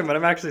I'm joking, but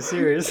I'm actually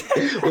serious.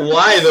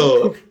 Why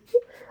though,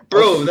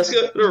 bro? That's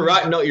gonna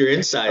rotten out your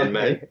inside,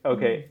 man.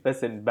 okay.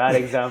 Listen, bad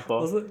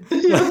example. Yo,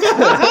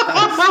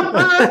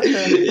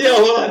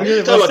 hold on.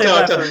 We'll Tell save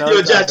that for me. another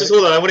Yo, Jack, topic. just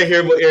hold on. I want to hear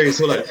about Aries.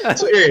 Hold on.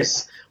 So,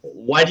 Aries,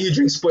 why do you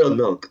drink spoiled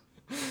milk?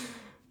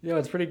 Yo,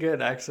 it's pretty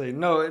good actually.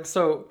 No, it's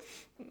the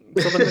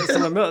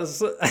milk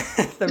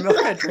the milk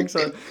I drink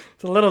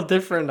it's a little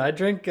different. I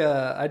drink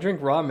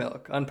raw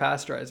milk,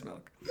 unpasteurized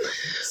milk.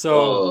 So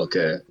Oh,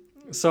 okay.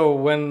 so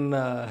when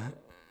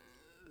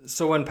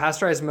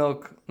pasteurized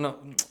milk, no,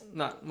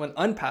 not when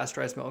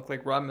unpasteurized milk,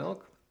 like raw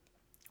milk,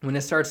 when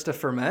it starts to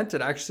ferment,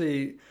 it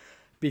actually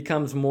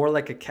becomes more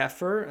like a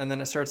kefir, and then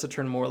it starts to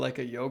turn more like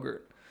a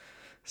yogurt.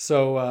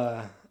 So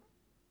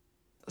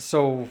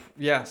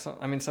yeah,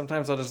 I mean,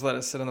 sometimes I'll just let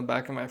it sit in the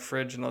back of my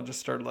fridge, and I'll just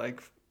start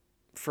like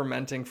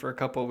fermenting for a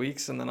couple of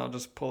weeks, and then I'll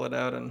just pull it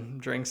out and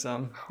drink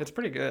some. It's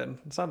pretty good.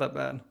 It's not that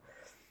bad.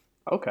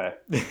 Okay.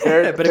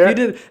 But if you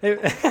did,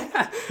 if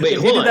you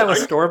hold did on. that with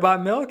store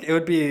bought milk, it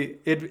would be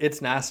it's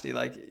nasty.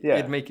 Like Yeah.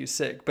 it'd make you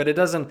sick. But it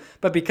doesn't.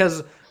 But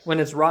because when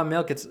it's raw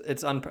milk,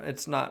 it's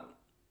not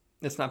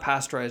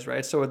pasteurized,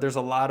 right? So there's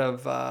a lot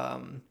of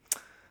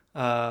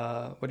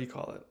what do you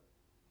call it?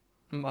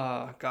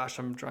 Gosh,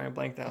 I'm drawing a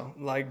blank now.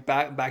 Like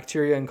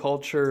bacteria and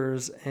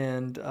cultures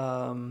and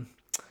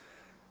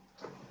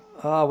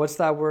what's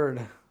that word?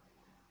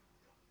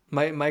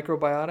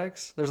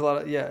 Microbiotics. There's a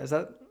lot of is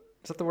that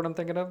the word I'm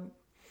thinking of?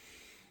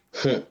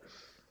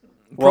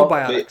 Well,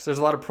 Probiotics. There's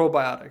a lot of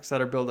probiotics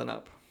that are building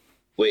up.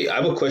 Wait, I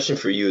have a question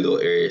for you though,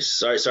 Arius.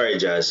 Sorry,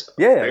 Jazz.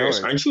 Yeah, no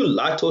Arius, worries. aren't you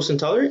lactose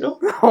intolerant? No.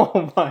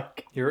 Oh my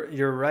God.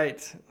 You're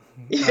right.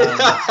 Yo,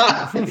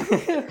 knows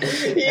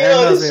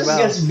this me just well.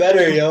 gets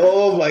better, yo.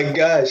 Oh my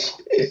gosh.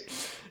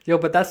 Yo,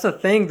 but that's the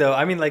thing, though.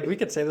 I mean, like, we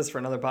could say this for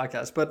another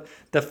podcast, but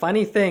the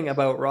funny thing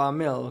about raw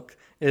milk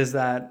is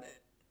that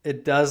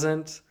it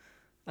doesn't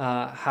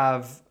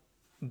have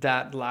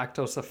that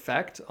lactose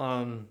effect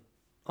on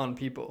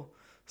people.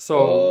 So,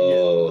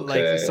 Oh,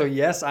 okay. so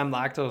yes, I'm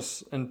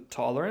lactose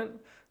intolerant.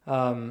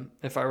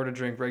 If I were to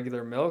drink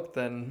regular milk,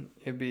 then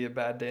it'd be a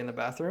bad day in the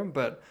bathroom.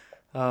 But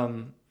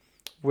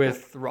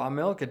with raw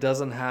milk, it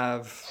doesn't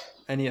have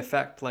any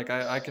effect. Like,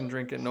 I can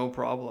drink it no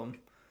problem.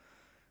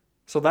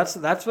 So that's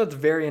what's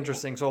very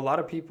interesting. So a lot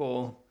of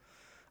people,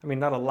 I mean,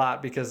 not a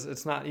lot because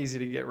it's not easy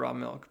to get raw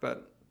milk,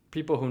 but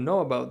people who know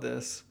about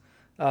this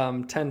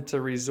tend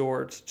to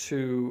resort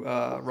to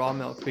raw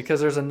milk because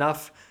there's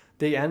enough,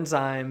 the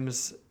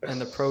enzymes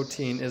and the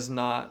protein is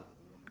not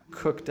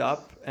cooked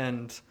up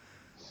and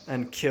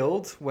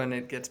killed when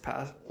it gets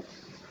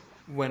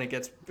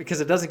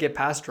because it doesn't get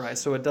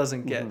pasteurized, so it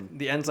doesn't get,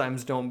 the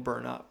enzymes don't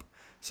burn up.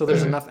 So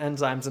there's enough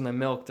enzymes in the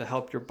milk to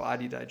help your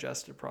body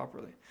digest it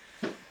properly.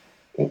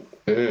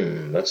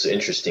 That's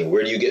interesting.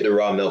 Where do you get the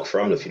raw milk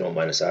from, if you don't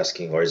mind us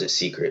asking, or is it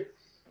secret?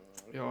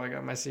 Yo, I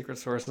got my secret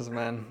sources,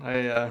 man.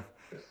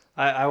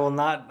 I will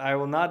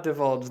not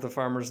divulge the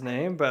farmer's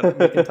name, but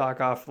we can talk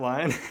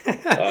offline.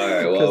 All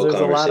right, well,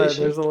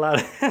 conversation. There's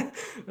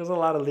a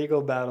lot of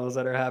legal battles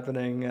that are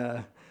happening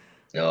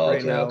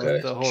Okay, now okay,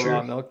 with the whole sure.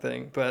 raw milk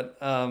thing. But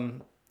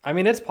I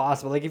mean, it's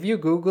possible. Like if you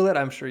Google it,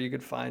 I'm sure you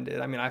could find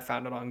it. I mean, I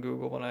found it on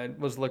Google when I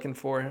was looking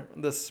for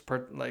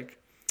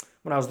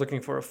when I was looking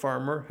for a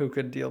farmer who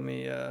could deal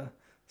me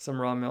some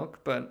raw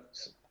milk. But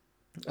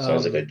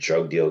Sounds like a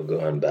drug deal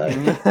gone bad.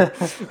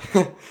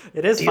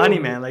 it is Deal. funny,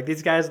 man. Like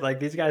these guys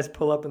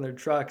pull up in their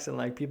trucks and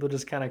like people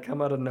just kind of come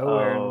out of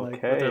nowhere and like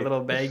with their Okay.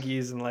 little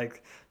baggies and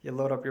like you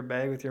load up your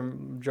bag with your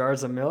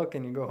jars of milk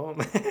and you go home.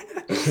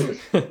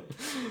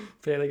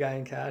 Pay the guy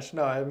in cash.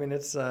 No, I mean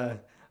it's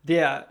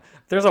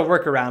there's a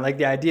workaround. Like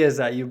the idea is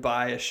that you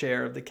buy a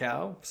share of the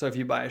cow. So if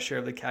you buy a share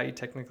of the cow, you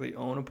technically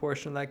own a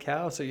portion of that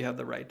cow, so you have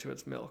the right to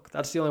its milk.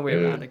 That's the only way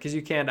around it because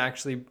you can't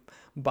actually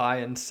buy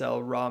and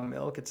sell raw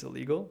milk. It's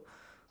illegal.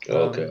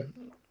 Okay.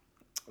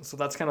 So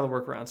that's kind of the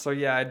workaround. So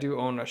yeah, I do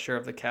own a share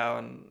of the cow,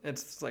 and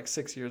it's like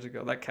 6 years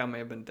ago. That cow may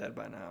have been dead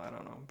by now. I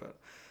don't know, but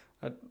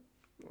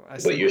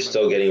But you're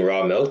still getting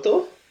raw milk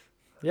though?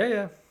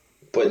 yeah.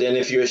 But then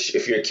if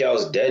your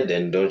cow's dead,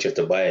 then don't you have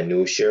to buy a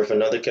new share of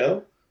another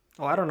cow?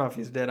 Oh, I don't know if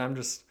he's dead.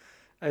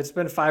 It's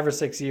been 5 or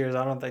 6 years.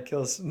 I don't know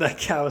if that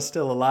cow is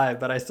still alive,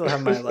 but I still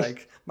have my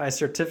my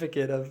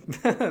certificate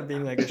of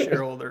being like a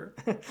shareholder.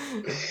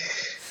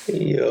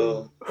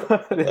 Yo,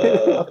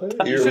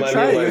 You you should remind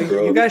try me of my it.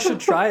 bro. You guys should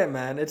try it,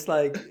 man. It's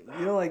like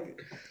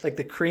like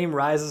the cream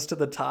rises to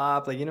the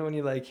top. Like when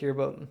you like hear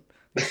about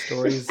the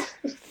stories.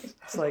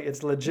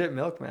 It's legit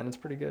milk, man. It's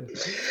pretty good.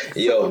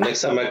 Yo,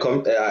 next time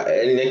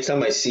next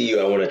time I see you,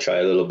 I want to try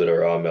a little bit of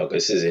raw milk.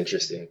 This is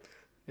interesting.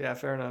 Yeah,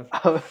 fair enough.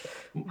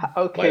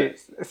 Okay.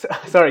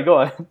 Sorry, go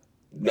on.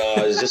 No,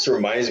 it just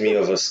reminds me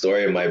of a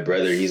story of my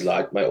brother.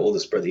 My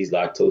oldest brother. He's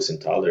lactose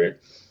intolerant,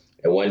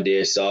 and one day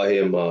I saw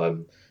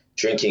him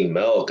drinking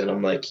milk, and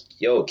I'm like,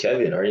 "Yo,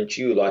 Kevin, aren't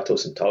you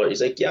lactose intolerant?"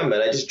 He's like, "Yeah,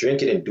 man. I just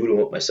drink it and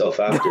doodle it myself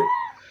after."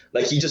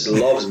 Like he just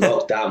loves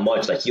milk that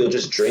much. Like he'll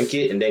just drink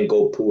it and then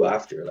go poo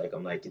after. Like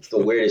I'm like, it's the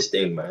weirdest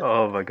thing, man.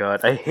 Oh my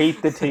God, I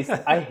hate the taste.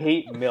 I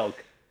hate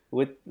milk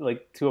with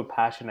to a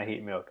passion. I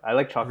hate milk. I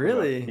like chocolate milk.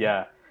 Really?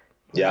 Yeah.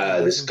 Yeah,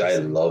 this guy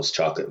loves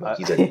chocolate milk.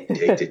 He's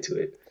addicted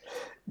to it.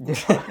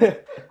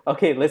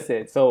 Okay,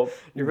 listen. So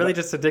You're really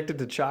just addicted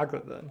to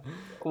chocolate then.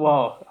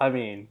 well, I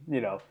mean,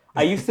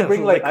 I used to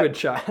bring like liquid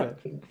chocolate.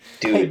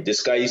 Dude,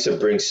 this guy used to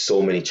bring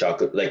so many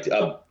chocolate, like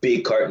a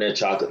big carton of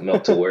chocolate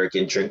milk to work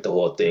and drink the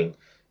whole thing.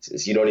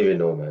 You don't even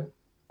know, man.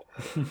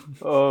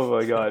 Oh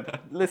my God.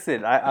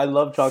 Listen, I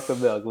love chocolate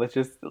milk. Let's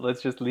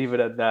just leave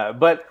it at that.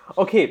 But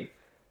okay,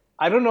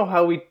 I don't know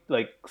how we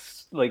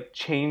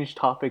change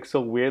topics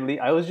so weirdly.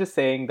 I was just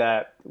saying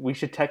that we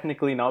should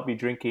technically not be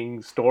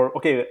drinking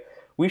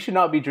we should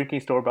not be drinking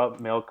store-bought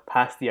milk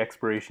past the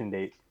expiration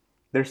date.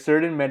 There's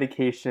certain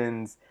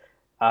medications,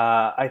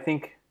 I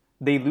think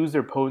they lose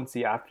their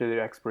potency after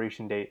their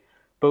expiration date.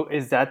 But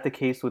is that the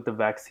case with the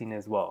vaccine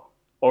as well?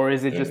 Or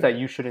is it just that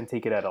you shouldn't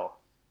take it at all?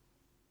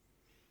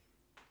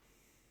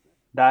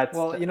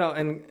 Well,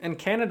 in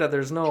Canada,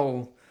 there's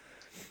no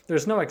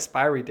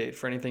expiry date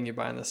for anything you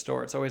buy in the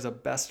store. It's always a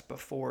best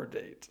before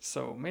date.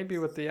 So maybe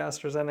with the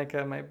AstraZeneca,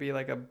 it might be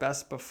like a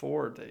best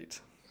before date.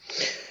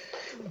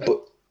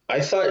 But I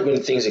thought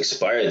when things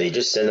expire, they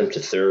just send them to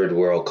third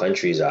world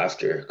countries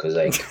after. Because,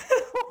 like,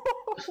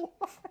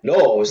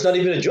 no, it's not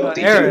even a joke.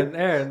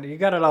 Aaron, you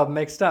got it all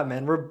mixed up,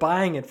 man. We're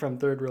buying it from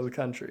third world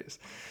countries.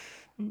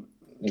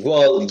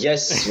 Well,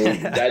 yes,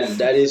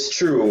 that is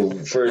true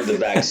for the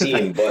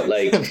vaccine, but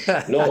like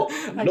no,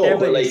 I no, can't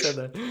but believe you like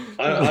said that.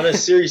 on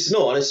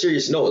a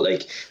serious note,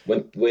 like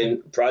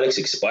when products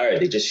expire,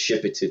 they just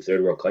ship it to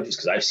third world countries.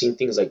 Because I've seen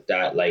things like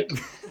that, like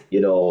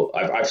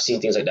I've seen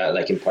things like that,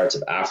 like in parts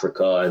of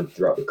Africa and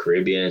throughout the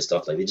Caribbean and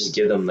stuff. Like they just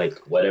give them like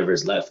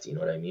whatever's left. You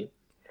know what I mean?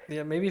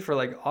 Yeah, maybe for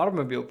like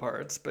automobile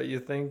parts, but No, you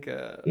think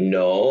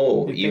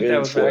that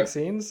with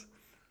vaccines?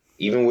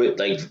 even with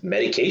like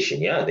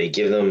medication, yeah, they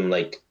give them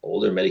like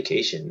older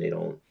medication. They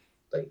don't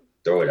like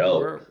throw it Yeah,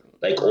 out.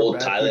 Like we're old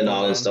bad people, Tylenol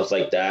and man. stuff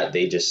like that,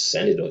 they just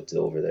send it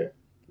over there.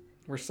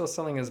 We're still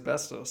selling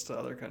asbestos to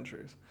other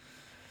countries.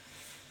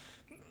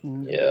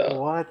 Yeah.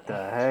 What the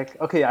heck?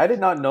 Okay, I did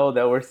not know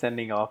that we're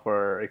sending off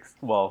our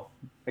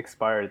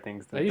expired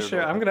things to Are you third sure?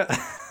 world I'm countries.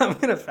 gonna I'm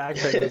gonna fact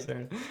check this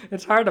here.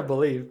 It's hard to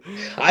believe.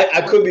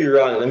 I could be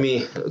wrong. Let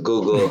me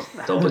Google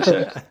double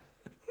check.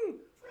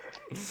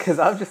 Because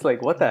I'm just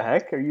like, what the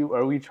heck?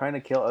 Are we trying to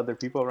kill other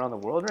people around the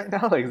world right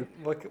now? Like,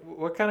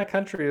 What kind of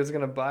country is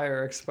gonna buy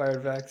our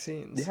expired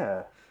vaccines?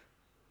 yeah,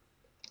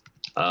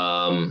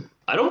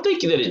 I don't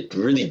think that it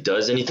really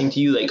does anything to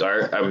you. Like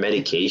our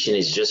medication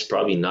is just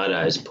probably not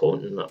as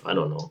potent. I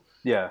don't know.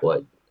 yeah.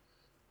 What?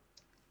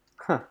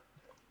 Huh.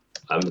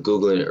 I'm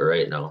Googling it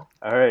right now.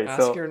 All right,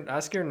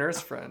 Ask your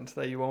nurse friend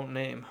that you won't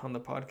name on the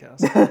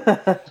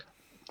podcast.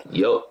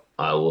 Yo,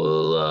 I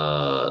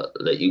will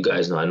let you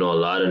guys know. I know a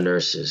lot of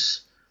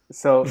nurses.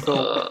 so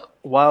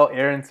while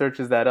Aaron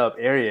searches that up,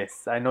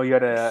 Arius, I know you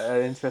had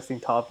an interesting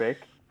topic.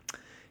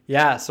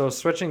 Yeah, so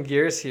switching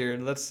gears here,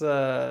 let's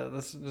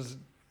just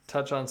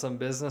touch on some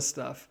business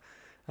stuff.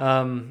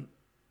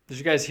 Did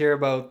you guys hear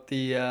about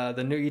the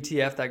new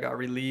ETF that got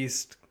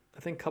released? I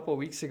think a couple of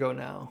weeks ago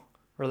now,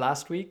 or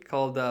last week,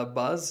 called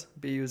Buzz,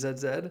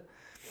 BUZZ.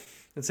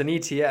 It's an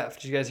ETF.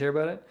 Did you guys hear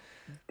about it?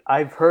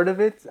 I've heard of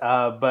it,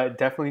 but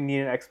definitely need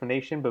an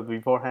explanation. But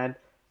beforehand,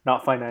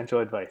 not financial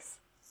advice.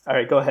 All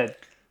right, go ahead.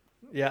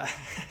 Yeah,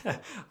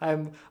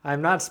 I'm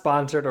not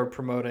sponsored or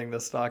promoting the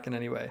stock in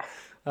any way.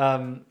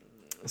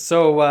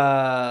 So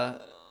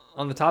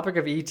on the topic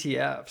of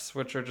ETFs,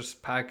 which are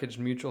just packaged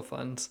mutual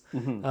funds,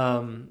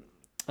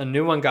 a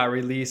new one got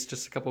released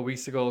just a couple of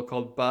weeks ago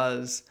called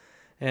Buzz,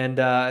 and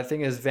I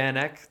think it's Van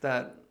Eck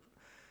that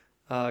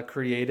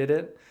created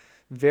it.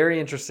 Very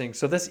interesting.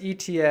 So this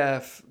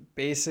ETF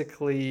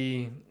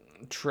basically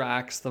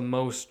tracks the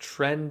most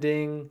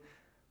trending,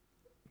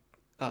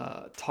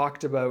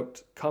 talked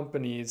about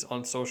companies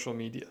on social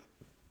media.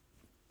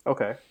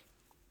 Okay.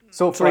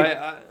 So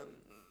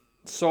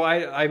So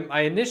I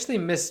initially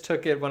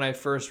mistook it when I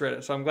first read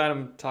it. So I'm glad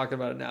I'm talking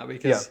about it now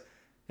because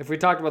if we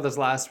talked about this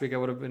last week, I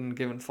would have been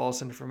given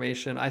false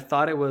information. I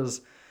thought it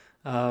was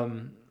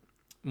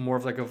more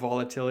of like a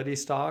volatility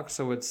stock.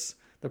 So it's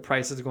the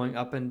price is going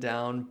up and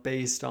down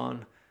based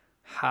on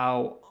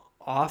how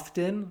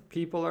often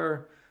people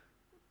are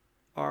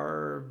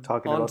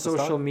talking on about the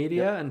social stock?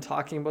 media Yep. and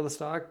talking about the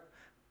stock.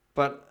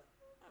 But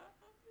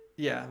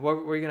yeah,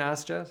 what were you gonna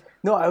ask, Jess?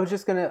 No, I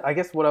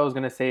guess what I was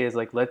gonna say is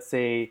like, let's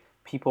say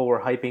people were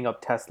hyping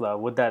up Tesla.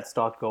 Would that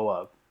stock go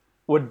up?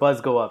 Would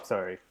Buzz go up?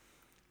 Sorry.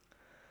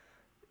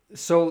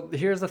 So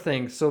here's the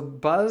thing. So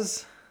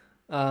Buzz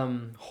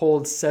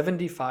holds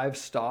 75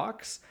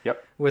 stocks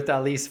Yep. with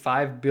at least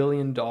 $5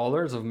 billion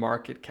of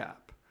market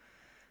cap.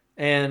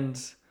 And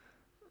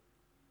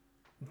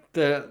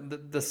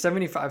the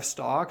 75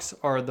 stocks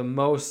are the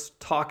most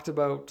talked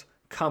about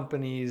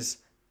companies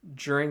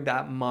during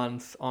that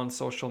month on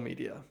social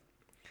media.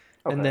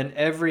 Okay. And then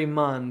every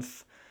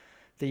month,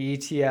 the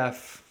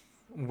ETF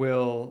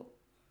will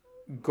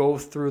go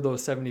through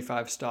those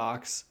 75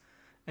 stocks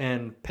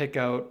and pick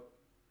out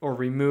or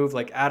remove,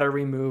 like add or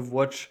remove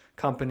which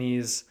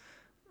companies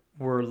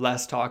were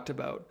less talked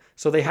about.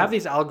 So they have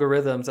these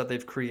algorithms that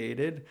they've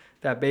created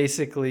that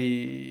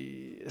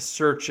basically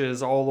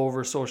searches all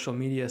over social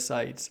media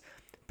sites,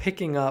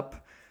 picking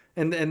up,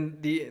 and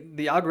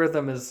the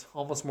algorithm is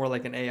almost more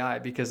like an AI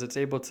because it's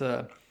able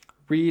to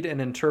read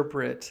and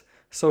interpret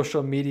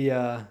social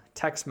media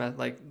text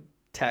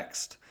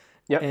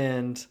Yep.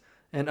 and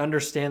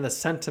understand the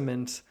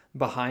sentiment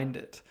behind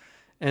it.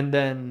 And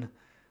then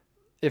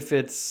if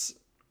it's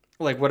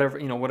like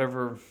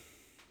whatever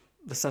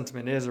the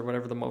sentiment is or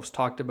whatever the most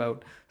talked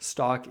about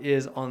stock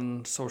is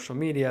on social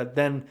media,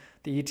 then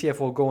the ETF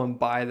will go and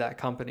buy that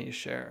company's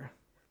share.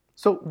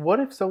 So what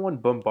if someone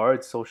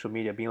bombards social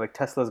media being like,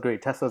 Tesla's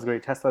great, Tesla's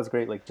great, Tesla's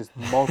great, like just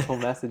multiple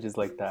messages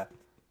like that?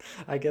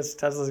 I guess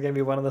Tesla's going to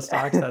be one of the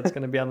stocks that's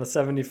going to be on the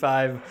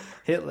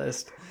 75 hit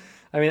list.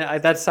 I mean,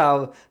 that's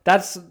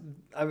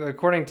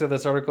according to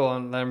this article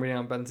that I'm reading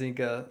on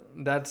Benzinga,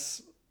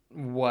 that's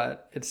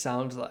what it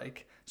sounds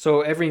like.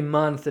 So every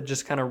month it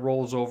just kind of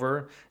rolls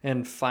over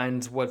and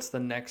finds what's the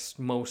next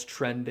most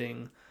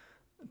trending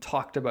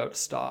talked about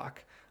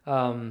stock.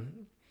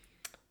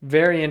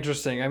 Very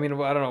interesting. I mean,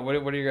 I don't know.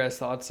 What are your guys'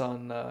 thoughts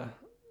on that?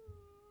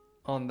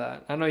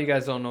 I know you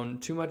guys don't know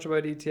too much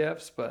about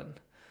ETFs, but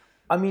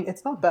I mean,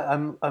 it's not bad.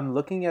 I'm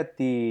looking at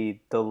the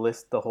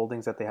list, the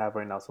holdings that they have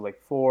right now. So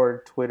like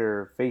Ford,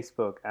 Twitter,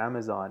 Facebook,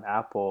 Amazon,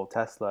 Apple,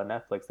 Tesla,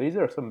 Netflix. These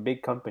are some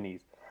big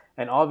companies,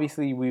 and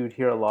obviously we would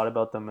hear a lot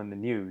about them in the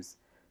news.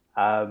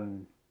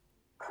 Um,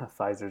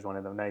 Pfizer's one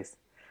of them. Nice.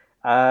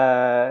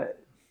 Uh,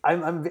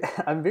 I'm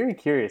I'm very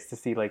curious to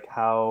see like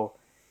how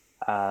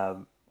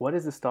what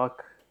is the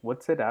stock?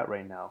 What's it at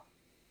right now?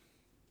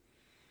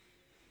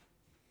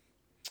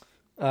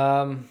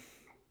 Um,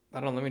 I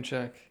don't know. Let me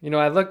check.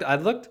 I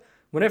looked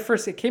when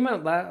it came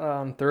out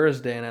on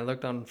Thursday, and I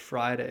looked on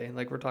Friday.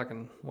 Like we're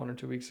talking 1 or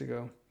 2 weeks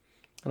ago,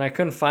 and I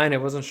couldn't find it.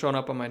 It wasn't showing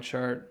up on my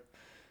chart.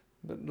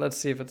 But let's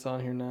see if it's on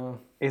here now.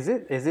 Is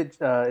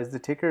the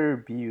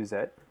ticker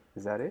BUZ?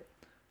 Is that it?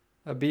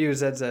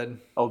 BUZZ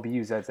Oh,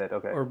 BUZZ.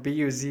 Okay. or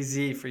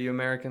BUZZ for you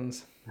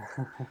Americans.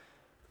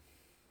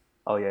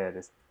 Oh yeah, it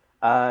is.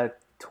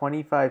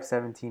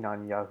 2517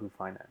 on Yahoo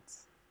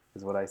Finance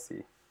is what I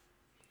see.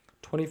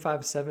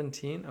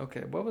 2517.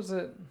 Okay, what was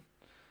it?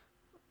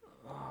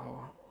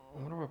 Oh,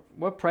 I wonder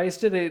what price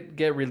did it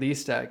get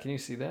released at? Can you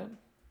see that?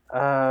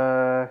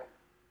 Uh,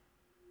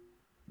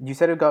 you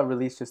said it got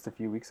released just a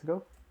few weeks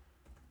ago.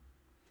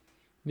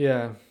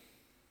 Yeah.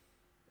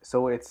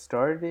 So it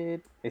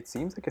started. It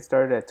seems like it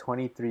started at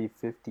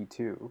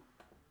 2352,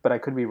 but I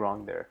could be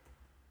wrong there.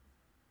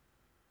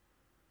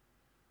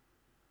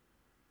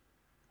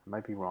 I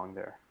might be wrong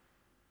there.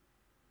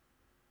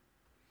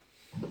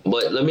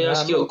 But let me Yeah,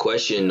 ask you a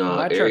question,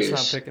 my chart's not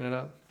Arius. picking it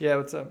up. Yeah,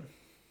 what's up?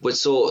 But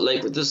so,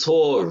 like, with this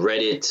whole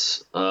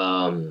Reddit,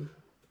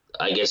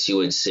 I guess you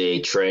would say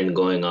trend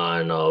going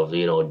on of,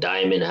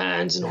 diamond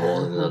hands and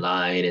holding the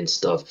line and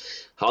stuff.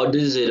 How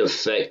does it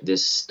affect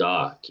this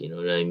stock? You know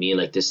what I mean?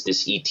 Like this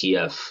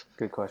ETF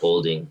Good question.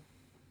 holding.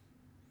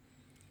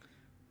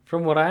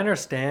 From what I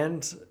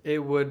understand, it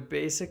would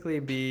basically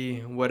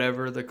be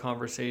whatever the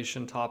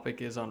conversation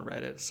topic is on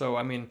Reddit. So,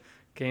 I mean,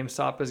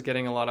 GameStop is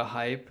getting a lot of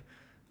hype.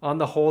 On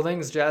the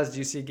holdings, Jazz, do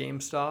you see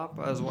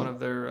GameStop as one of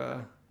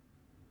their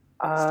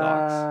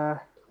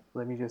stocks?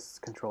 Let me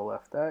just control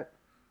F that.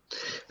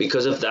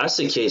 Because if that's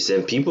the case,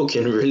 then people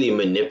can really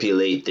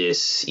manipulate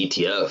this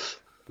ETF.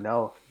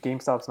 No,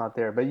 GameStop's not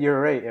there. But you're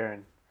right,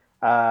 Aaron.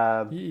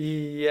 Um,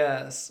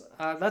 Yes,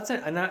 that's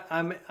it. And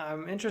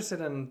I'm interested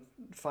in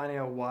finding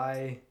out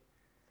why.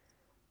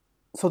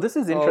 so this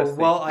is Oh, interesting.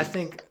 well, I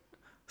think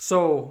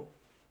so.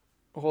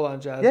 Hold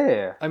on, Jazz.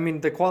 Yeah. I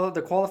mean, the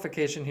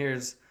qualification here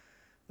is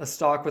a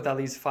stock with at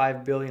least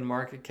 5 billion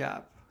market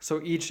cap. So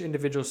each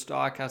individual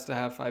stock has to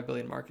have 5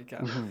 billion market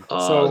cap. Hmm.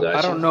 So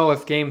I don't Gotcha. know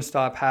if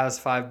GameStop has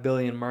 5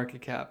 billion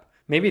market cap.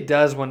 Maybe it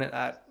does when it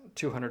at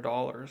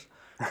 $200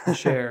 a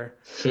share,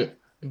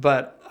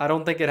 but I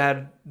don't think it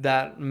had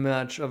that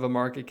much of a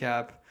market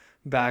cap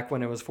back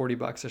when it was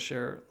 $40 a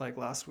share like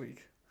last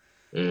week.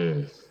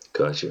 Mm,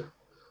 gotcha.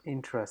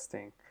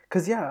 Interesting.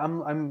 Cause yeah,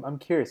 I'm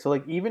curious. So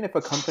like, even if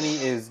a company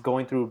is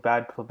going through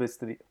bad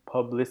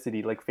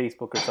publicity like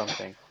Facebook or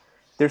something,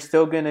 they're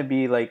still gonna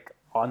be like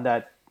on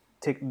that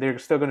tick. They're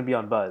still gonna be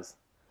on buzz.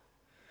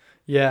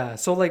 Yeah.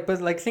 So like, but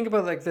like, think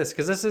about it like this,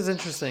 because this is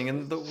interesting,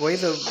 and the way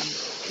the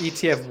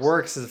ETF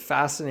works is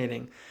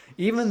fascinating.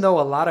 Even though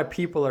a lot of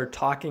people are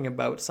talking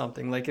about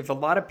something, like if a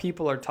lot of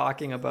people are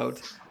talking about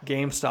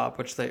GameStop,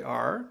 which they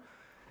are,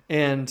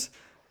 and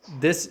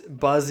this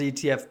Buzz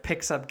ETF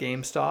picks up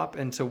GameStop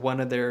into one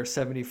of their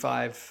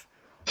 75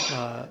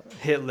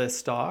 hit list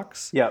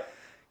stocks. Yep.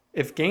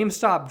 If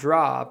GameStop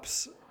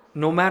drops,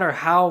 no matter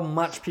how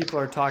much people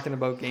are talking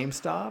about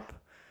GameStop,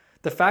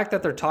 the fact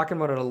that they're talking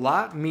about it a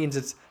lot means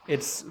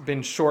it's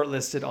been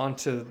shortlisted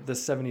onto the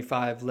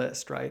 75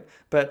 list, right?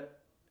 But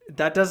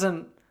that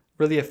doesn't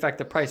really affect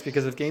the price,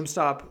 because if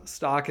GameStop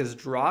stock is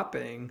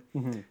dropping,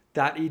 Hmm.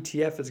 that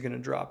ETF is going to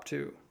drop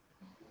too.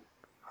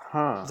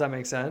 Huh. Does that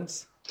make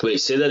sense? Wait,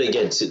 say that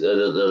again.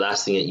 The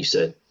last thing that you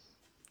said.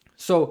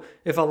 So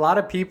if a lot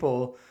of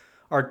people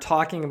are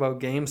talking about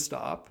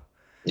GameStop,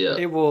 Yeah.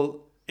 it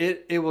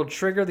will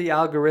trigger the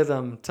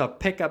algorithm to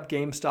pick up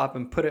GameStop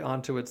and put it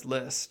onto its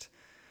list.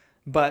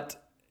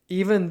 But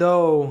even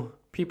though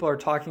people are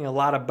talking a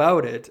lot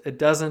about it, it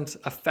doesn't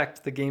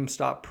affect the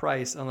GameStop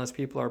price unless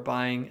people are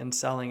buying and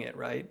selling it,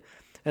 right?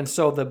 And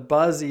so the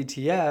Buzz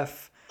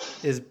ETF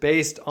is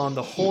based on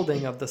the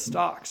holding of the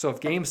stock. So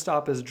if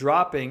GameStop is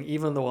dropping,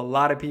 even though a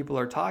lot of people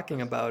are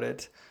talking about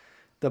it,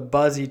 the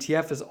Buzz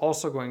ETF is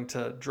also going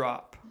to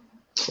drop.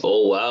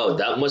 Oh wow,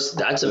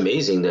 that's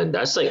amazing then.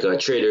 That's like a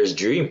trader's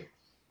dream.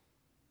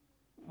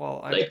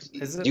 Well, Like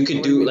is it? you could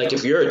What do you do mean? like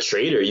if you're a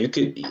trader, you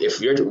could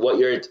if you're what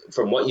you're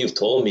from what you've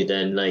told me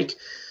then like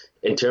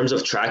in terms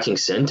of tracking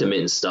sentiment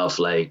and stuff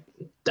like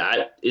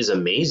that is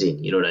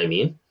amazing. You know what I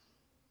mean?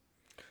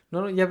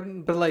 No, yeah,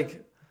 but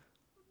like,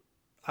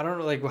 I don't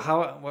know, like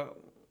how. What,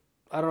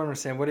 I don't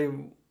understand. What do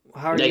you?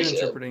 How are you Like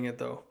interpreting it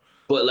though?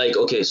 but like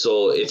okay,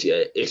 so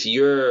if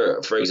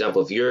you're for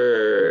example,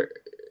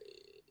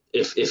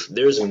 if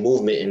there's a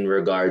movement in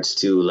regards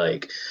to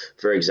like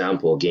for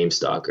example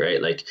GameStop, right?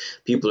 Like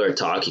people are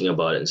talking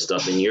about it and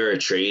stuff and you're a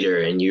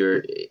trader and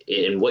you're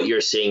and what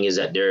you're saying is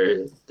that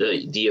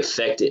the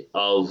effect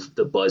of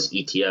the Buzz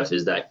ETF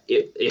is that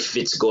if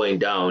it's going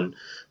down,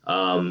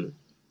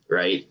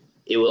 right,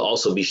 it will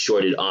also be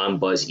shorted on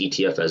Buzz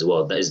ETF as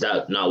well. Is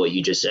that not what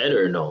you just said,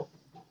 or no?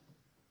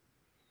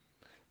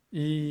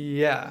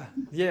 Yeah,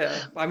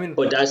 yeah. I mean,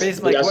 But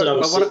basically, like that's what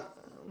I'm saying. but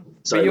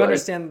Sorry, you go ahead.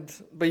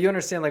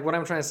 understand, like what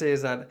I'm trying to say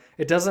is that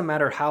it doesn't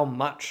matter how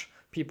much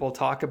people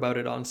talk about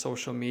it on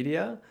social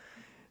media.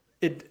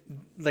 It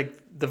like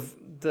the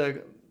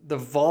the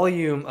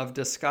volume of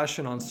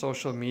discussion on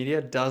social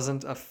media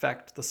doesn't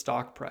affect the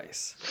stock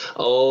price,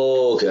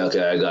 Oh, okay,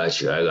 okay, I got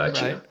you. right?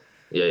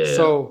 Yeah, yeah, yeah.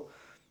 So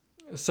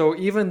so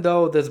even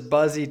though this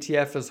Buzz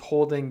ETF is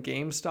holding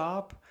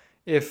GameStop,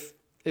 if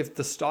if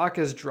the stock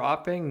is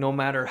dropping, no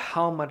matter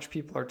how much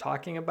people are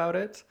talking about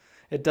it,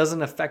 it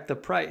doesn't affect the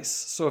price.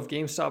 So if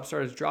GameStop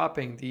starts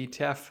dropping, the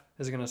ETF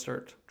is going to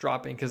start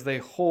dropping because they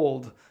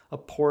hold a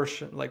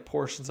portion, like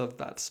portions of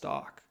that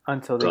stock,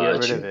 Until they get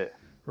Got rid of you. it.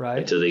 right?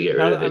 Until they get rid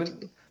Now, of I it.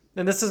 mean,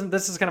 and this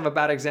is kind of a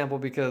bad example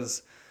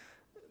because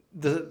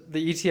the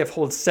ETF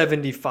holds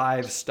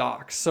 75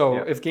 stocks. So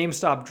Yeah. if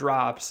GameStop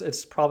drops,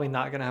 it's probably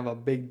not going to have a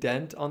big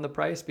dent on the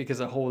price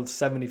because it holds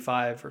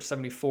 75 or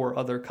 74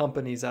 other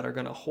companies that are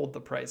going to hold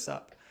the price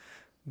up.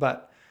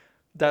 But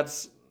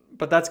that's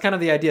that's kind of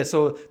the idea.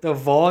 So the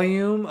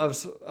volume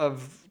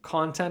of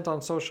content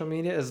on social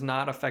media is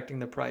not affecting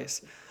the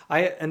price.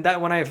 And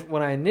that when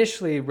I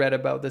initially read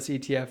about this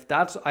ETF,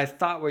 that's I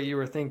thought what you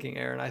were thinking,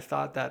 Aaron. I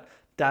thought that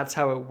that's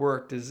how it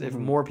worked is if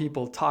Hmm. more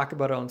people talk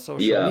about it on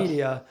social Yeah,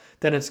 media,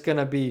 then it's going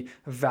to be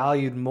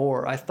valued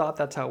more. I thought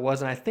that's how it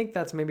was, and I think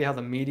that's maybe how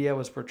the media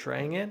was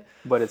portraying it,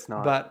 But it's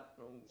not. but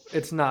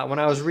it's not. When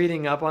I was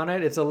reading up on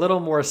it, it's a little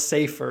more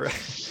safer,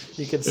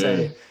 you could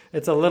say.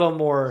 It's a little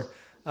more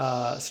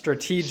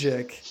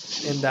strategic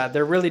in that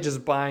they're really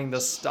just buying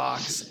the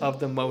stocks of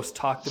the most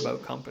talked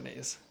about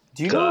companies.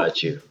 Do you know?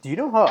 got you. Do you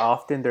know how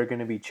often they're going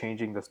to be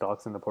changing the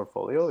stocks in the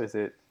portfolio? Is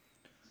it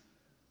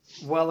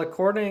Well,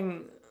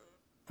 according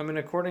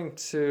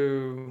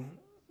to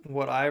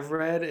what I've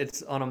read,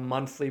 it's on a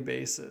monthly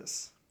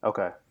basis.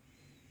 okay?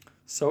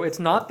 So it's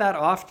not that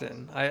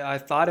often. I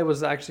thought it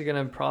was actually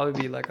going to probably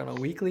be like on a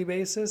weekly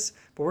basis,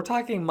 but we're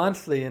talking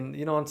monthly.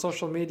 And, on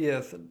social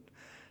media,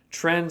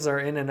 trends are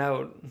in and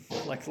out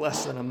like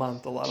less than a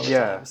month a lot of the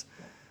Yeah. times.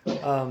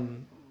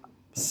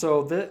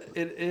 So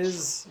it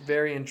is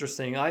very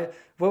interesting.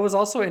 What was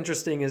also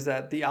interesting is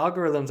that the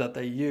algorithms that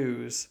they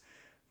use,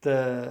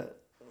 the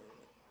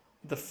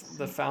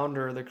the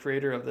founder, the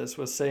creator of this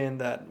was saying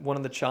that one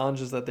of the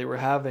challenges that they were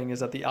having is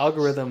that the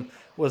algorithm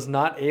was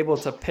not able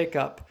to pick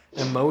up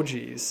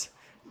emojis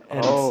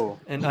Oh,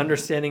 and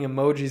understanding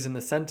emojis and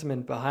the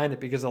sentiment behind it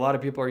because a lot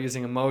of people are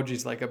using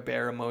emojis like a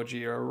bear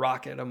emoji or a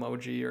rocket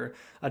emoji or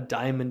a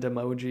diamond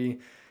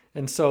emoji.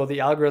 And so the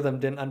algorithm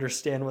didn't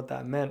understand what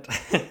that meant.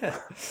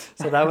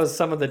 So that was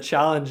some of the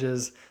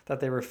challenges that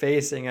they were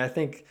facing. I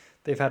think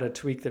they've had to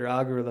tweak their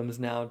algorithms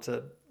now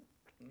to,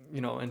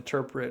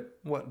 interpret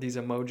what these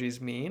emojis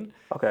mean.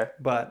 okay.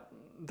 But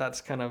that's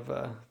kind of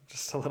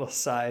just a little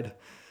just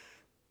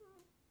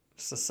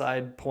a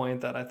side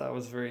point that I thought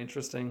was very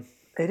interesting.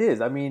 It is.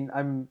 I mean,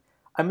 I'm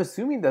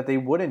assuming that they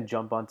wouldn't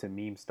jump onto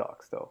meme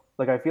stocks though.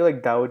 Like I feel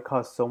like that would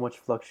cause so much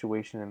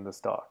fluctuation in the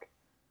stock.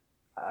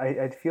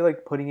 I feel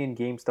like putting in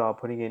GameStop,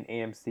 putting in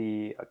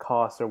AMC, a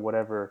cost or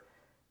whatever,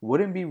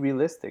 wouldn't be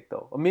realistic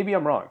though. Or maybe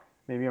I'm wrong.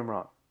 Maybe I'm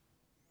wrong.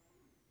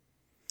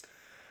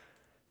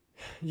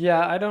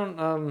 Yeah, I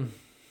don't.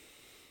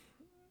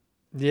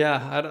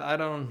 Yeah, I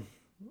don't.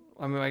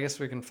 I mean, I guess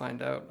we can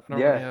find out. I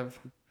don't really Yeah, have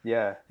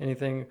yeah,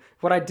 anything.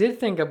 What I did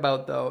think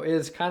about though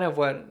is kind of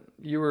what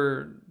you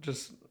were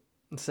just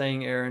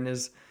saying, Aaron,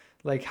 is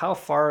like how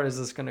far is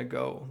this going to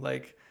go?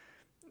 Like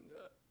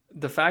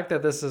the fact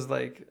that this is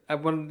like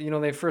when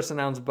they first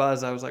announced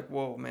Buzz, I was like,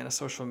 whoa, man, a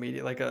social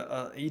media like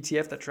a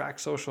ETF that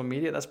tracks social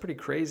media, that's pretty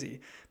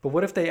crazy. But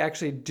what if they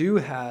actually do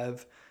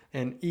have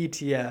an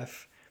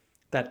ETF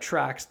that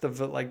tracks the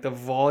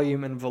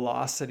volume and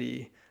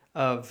velocity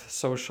of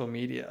social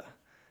media?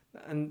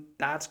 And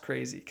that's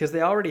crazy because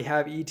they already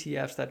have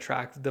ETFs that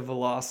track the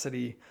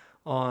velocity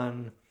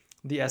on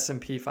the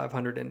S&P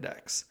 500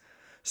 index.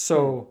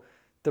 So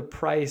the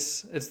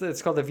price,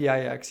 it's called the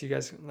VIX. You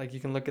guys, like, you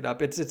can look it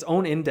up. It's its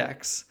own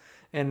index,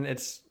 and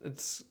it's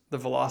the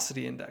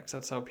velocity index.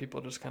 That's how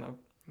people just kind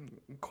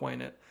of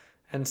coin it.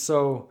 And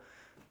so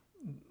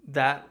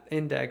that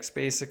index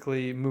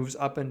basically moves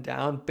up and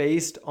down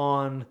based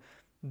on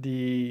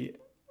the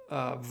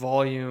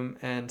volume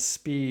and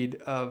speed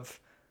of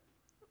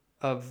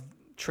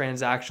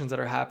transactions that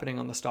are happening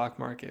on the stock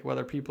market,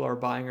 whether people are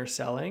buying or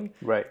selling.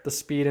 right. The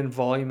speed and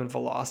volume and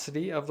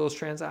velocity of those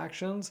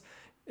transactions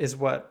is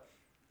what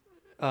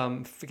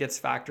gets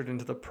factored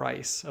into the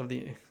price of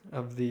the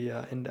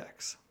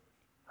index.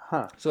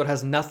 Huh. So it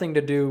has nothing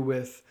to do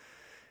with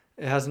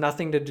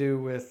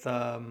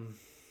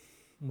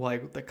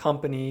like the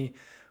company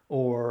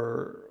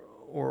or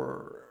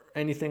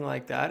anything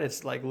like that.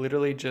 It's like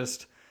literally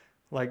just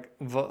like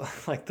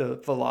the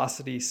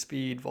velocity,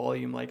 speed,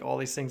 volume, like all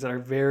these things that are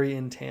very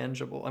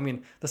intangible. I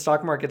mean, the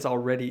stock market's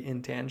already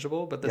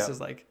intangible, but this Yeah.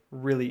 is like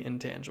really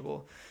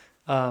intangible.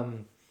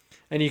 And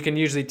you can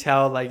usually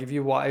tell, like if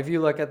you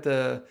look at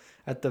the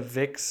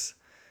VIX,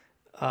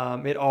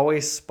 it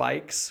always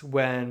spikes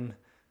when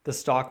the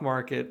stock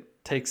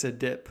market takes a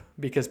dip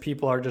because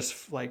people are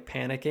just like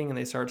panicking and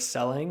they start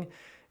selling,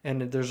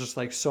 and there's just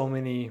like so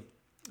many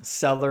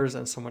sellers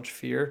and so much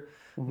fear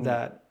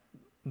that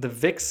the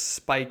VIX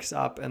spikes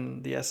up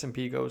and the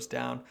S&P goes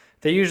down.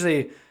 They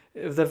usually,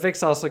 the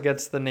VIX also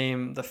gets the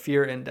name the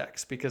fear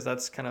index because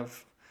that's kind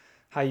of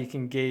how you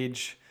can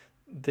gauge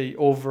the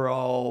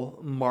overall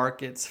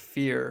market's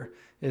fear,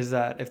 is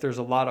that if there's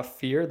a lot of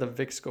fear, the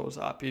VIX goes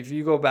up. If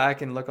you go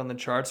back and look on the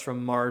charts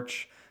from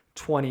March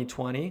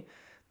 2020,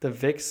 the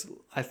VIX,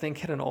 I think,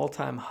 hit an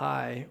all-time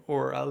high,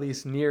 or at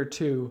least near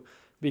to,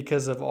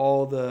 because of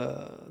all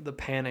the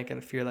panic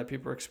and fear that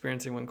people were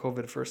experiencing when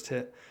COVID first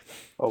hit.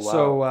 Oh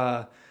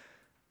wow.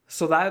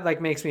 So that like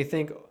makes me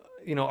think,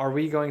 are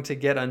we going to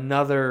get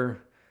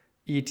another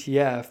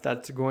ETF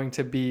that's going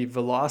to be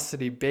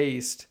velocity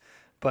based,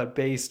 but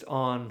based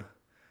on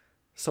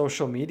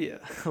social media,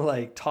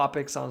 like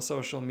topics on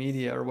social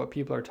media or what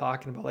people are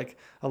talking about? Like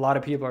a lot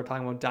of people are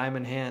talking about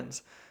diamond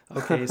hands.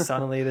 Okay,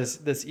 suddenly this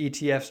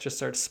ETFs just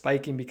starts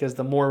spiking because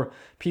the more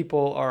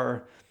people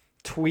are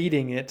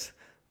tweeting it,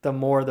 the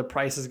more the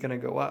price is going to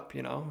go up,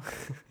 It'd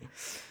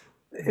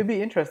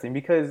be interesting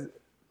because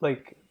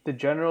like the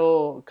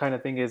general kind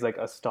of thing is like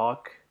an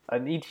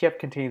ETF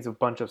contains a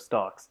bunch of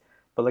stocks.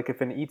 But like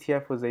if an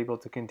ETF was able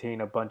to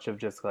contain a bunch of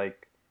just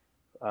like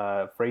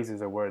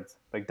phrases or words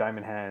like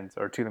diamond hands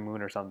or to the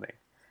moon or something,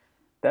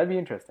 that'd be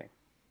interesting.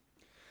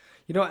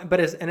 But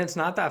it's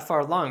not that far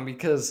along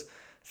because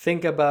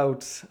think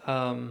about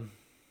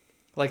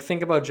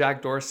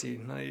Jack Dorsey.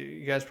 Now,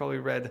 you guys probably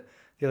read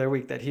the other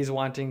week that he's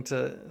wanting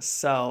to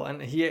sell,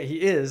 and he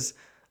is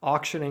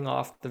auctioning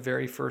off the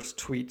very first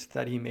tweet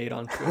that he made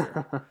on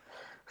Twitter,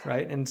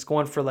 right? And it's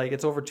going for like,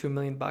 it's over $2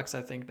 million, I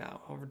think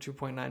now, over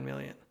 2.9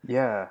 million.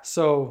 Yeah.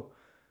 So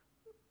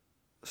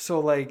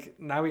like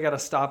now we got to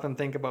stop and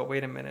think about,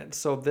 wait a minute.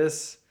 So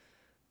this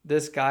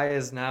guy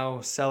is now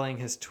selling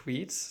his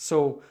tweets.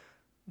 So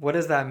what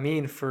does that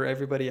mean for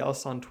everybody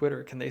else on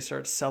Twitter? Can they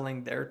start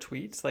selling their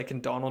tweets? Like,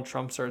 can Donald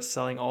Trump start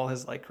selling all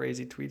his like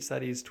crazy tweets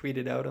that he's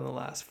tweeted out in the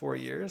last 4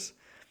 years?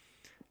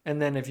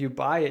 And then if you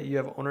buy it, you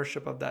have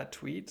ownership of that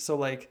tweet. So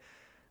like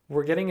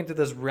we're getting into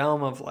this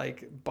realm of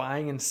like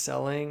buying and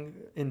selling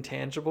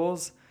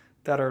intangibles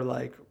that are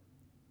like,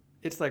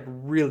 it's like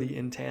really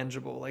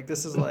intangible. Like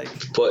this is like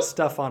But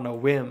stuff on a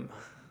whim.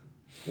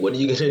 what are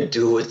you gonna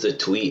do with the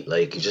tweet?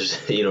 Like,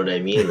 just you know what I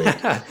mean?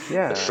 Like,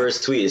 Yeah. the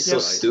first tweet is so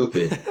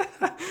stupid.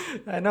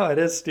 I know it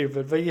is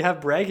stupid, but you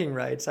have bragging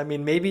rights. I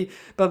mean, maybe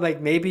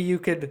you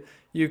could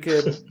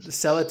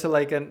sell it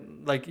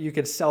to you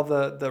could sell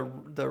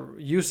the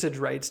usage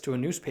rights to a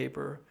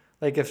newspaper.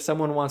 Like if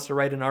someone wants to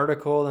write an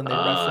article and they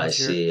I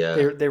see.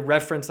 Yeah. they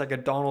reference like a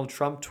Donald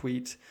Trump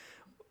tweet.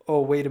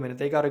 Oh, wait a minute,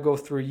 they got to go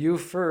through you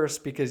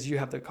first because you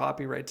have the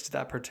copyrights to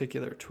that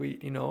particular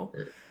tweet.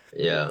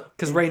 Yeah.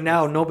 Because right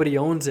now nobody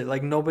owns it.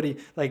 Like nobody,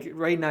 like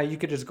right now you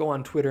could just go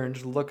on Twitter and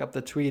just look up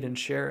the tweet and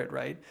share it,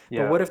 right?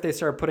 Yeah. But what if they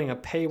start putting a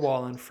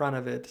paywall in front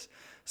of it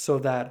so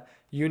that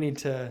you need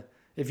to,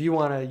 if you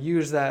want to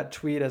use that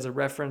tweet as a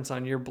reference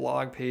on your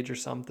blog page or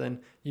something,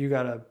 you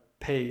got to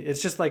pay.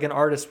 It's just like an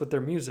artist with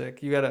their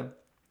music. You got to,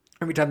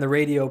 every time the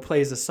radio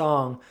plays a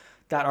song,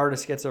 that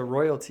artist gets a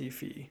royalty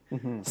fee.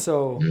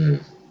 So,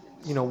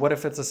 what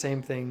if it's the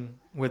same thing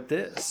with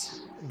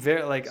this?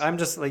 I'm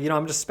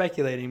just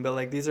speculating, but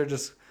like these are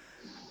just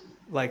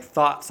like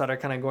thoughts that are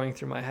kind of going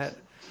through my head.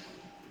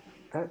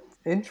 That's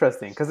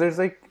interesting because there's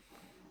like,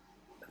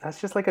 that's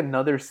just like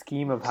another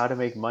scheme of how to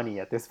make money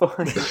at this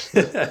point.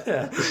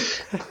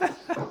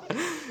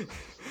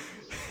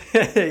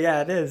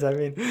 Yeah, it is. I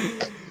mean,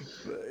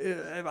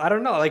 I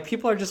don't know. Like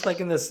people are just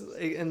like in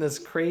this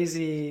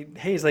crazy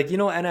haze. Like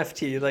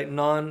NFT, like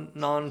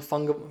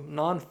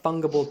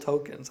non-fungible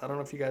tokens. I don't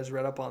know if you guys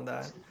read up on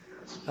that.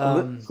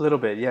 A little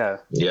bit, yeah.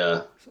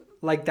 Yeah.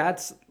 Like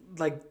that's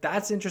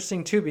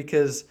interesting too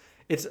because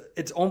it's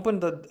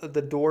opened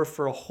the door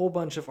for a whole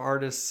bunch of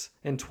artists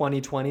in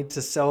 2020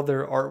 to sell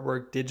their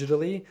artwork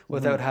digitally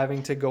without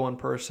having to go in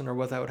person or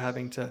without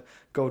having to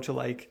go to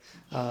like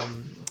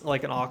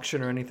an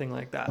auction or anything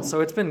like that.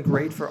 So it's been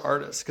great for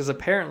artists because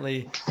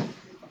apparently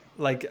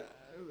like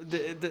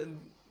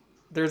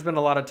there's been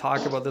a lot of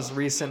talk about this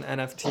recent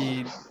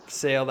NFT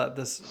sale that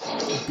this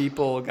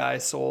Beeple guy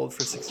sold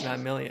for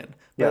 69 million.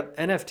 But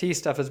NFT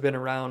stuff has been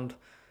around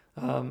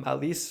at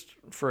least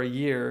for a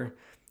year.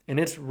 And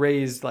it's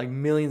raised like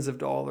millions of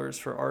dollars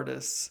for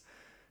artists.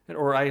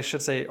 Or I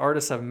should say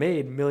artists have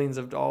made millions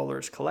of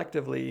dollars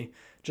collectively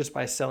just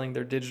by selling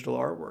their digital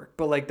artwork.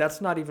 But like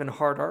that's not even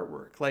hard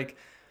artwork. Like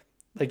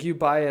you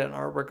buy an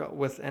artwork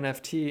with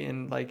NFT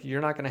and like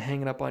you're not going to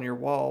hang it up on your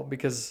wall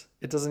because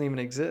it doesn't even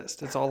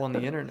exist. It's all on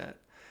the internet.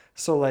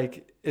 So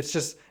like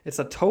it's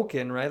a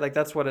token, right? Like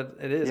that's what it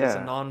is. It's a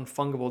Yeah.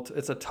 non-fungible.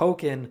 It's a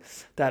token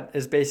that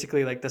is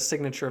basically like the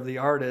signature of the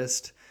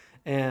artist,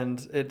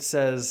 and it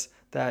says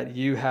that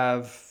you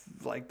have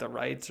like the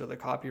rights or the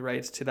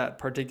copyrights to that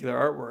particular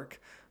artwork.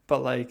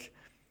 But like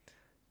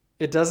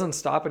it doesn't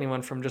stop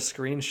anyone from just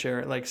screen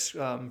share, like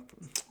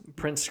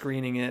print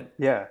screening it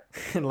Yeah.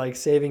 and like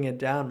saving it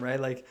down, right?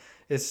 Like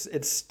it's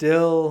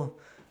still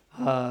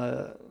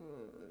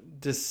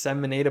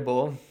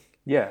disseminatable,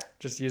 Yeah.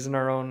 just using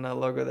our own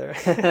logo there.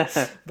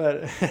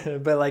 but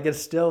but like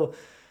it's still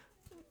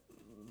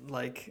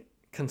like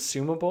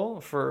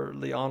consumable for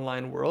the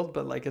online world,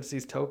 but like it's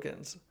these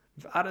tokens.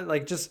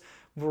 Like just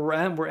we're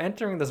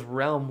entering this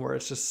realm where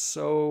it's just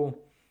so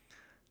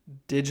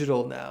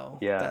digital now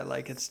Yeah. that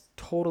like it's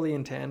totally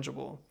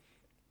intangible.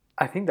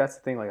 I think that's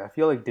the thing. Like, I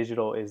feel like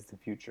digital is the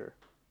future.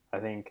 I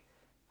think,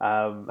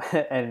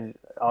 and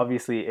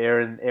obviously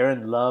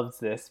Aaron loves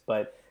this,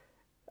 but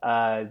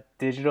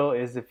digital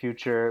is the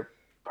future.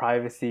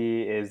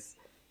 Privacy is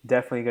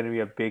definitely going to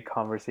be a big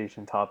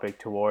conversation topic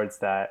towards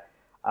that.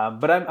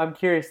 But I'm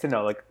curious to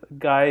know, like,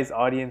 guys,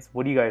 audience,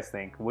 what do you guys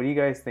think? What do you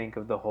guys think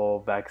of the whole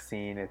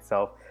vaccine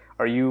itself?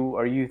 Are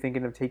you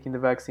thinking of taking the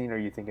vaccine? Are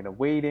you thinking of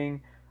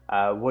waiting?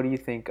 What do you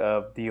think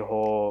of the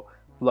whole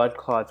blood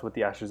clots with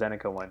the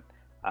AstraZeneca one,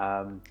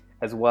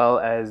 as well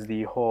as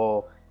the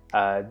whole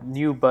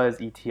new Buzz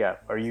ETF?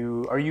 Are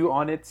you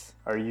on it?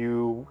 Are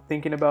you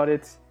thinking about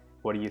it?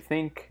 What do you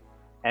think?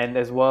 And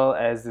as well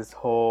as this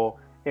whole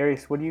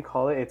Aries, what do you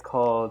call it? It's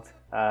called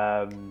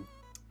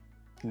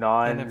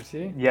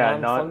NFT,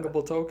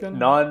 non-fungible token.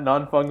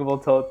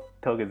 Non-fungible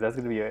tokens. That's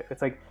gonna be it.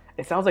 It's like,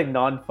 it sounds like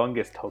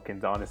non-fungus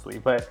tokens, honestly.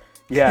 But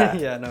yeah,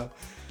 Yeah, no.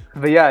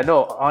 but yeah,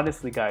 no.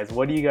 Honestly, guys,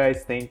 what do you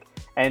guys think?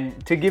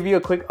 And to give you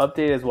a quick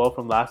update as well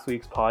from last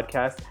week's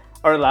podcast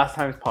or last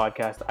time's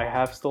podcast, I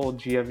have sold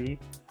GME.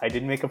 I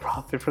did make a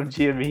profit from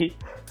GME.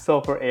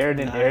 So for Aaron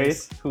and Nice.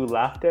 Aries who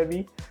laughed at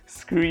me,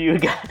 screw you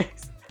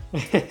guys.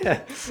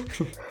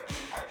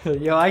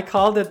 Yo, I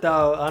called it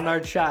though on our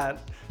chat,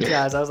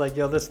 guys. I was like,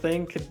 yo, this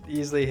thing could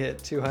easily hit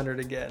 200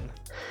 again.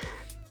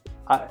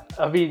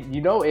 I mean,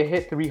 it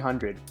hit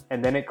 300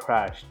 and then it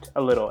crashed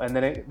a little and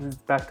then it's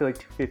back to like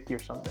 250 or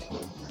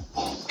something.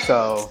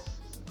 So,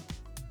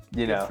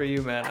 Good for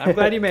you, man. I'm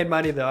glad you made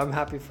money though. I'm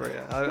happy for you.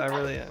 I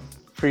really am.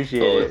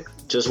 appreciate it.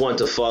 Just want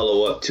to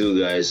follow up too,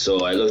 guys.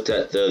 So I looked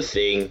at the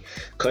thing.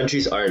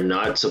 Countries are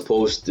not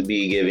supposed to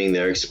be giving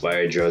their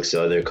expired drugs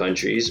to other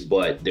countries,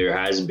 but there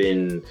has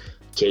been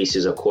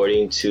cases,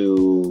 according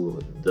to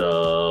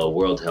the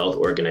World Health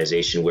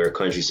Organization, where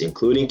countries,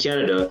 including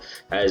Canada,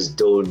 has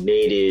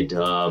donated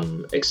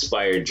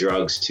expired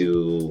drugs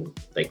to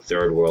like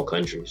third world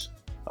countries.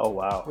 Oh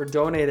wow. We're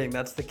donating.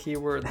 That's the key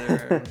word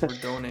there. We're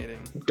donating.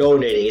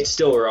 Donating, it's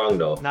still wrong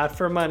though. Not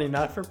for money,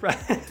 not for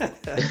price.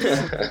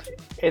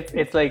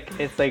 It's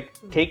like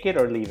take it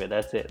or leave it.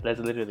 That's it. That's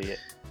literally it.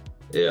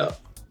 Yeah.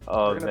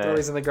 Oh We're gonna throw man.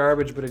 these in the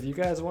garbage, but if you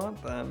guys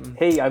want them,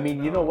 Hey, I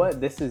mean, you know what?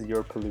 This is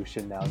your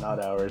pollution now,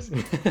 not ours.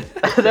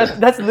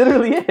 that's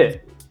literally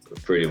it.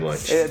 Pretty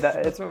much.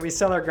 that's what we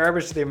sell our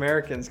garbage to the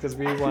Americans because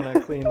we want a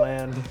clean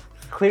land.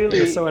 Clearly,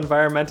 We're so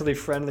environmentally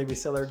friendly. We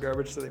sell our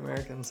garbage to the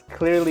Americans.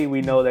 clearly,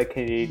 we know that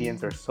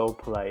Canadians are so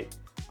polite,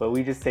 but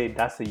we just say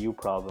that's a you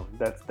problem.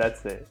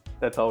 That's it.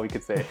 That's all we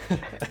could say.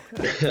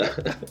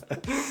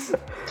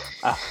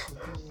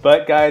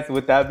 But guys,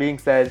 with that being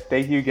said,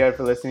 thank you again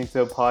for listening to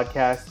the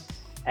podcast,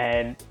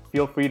 and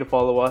feel free to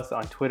follow us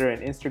on Twitter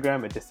and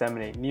Instagram at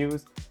Disseminate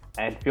News,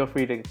 and feel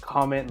free to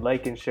comment,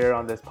 like, and share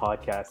on this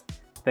podcast.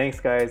 Thanks,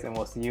 guys, and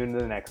we'll see you in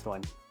the next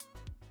one.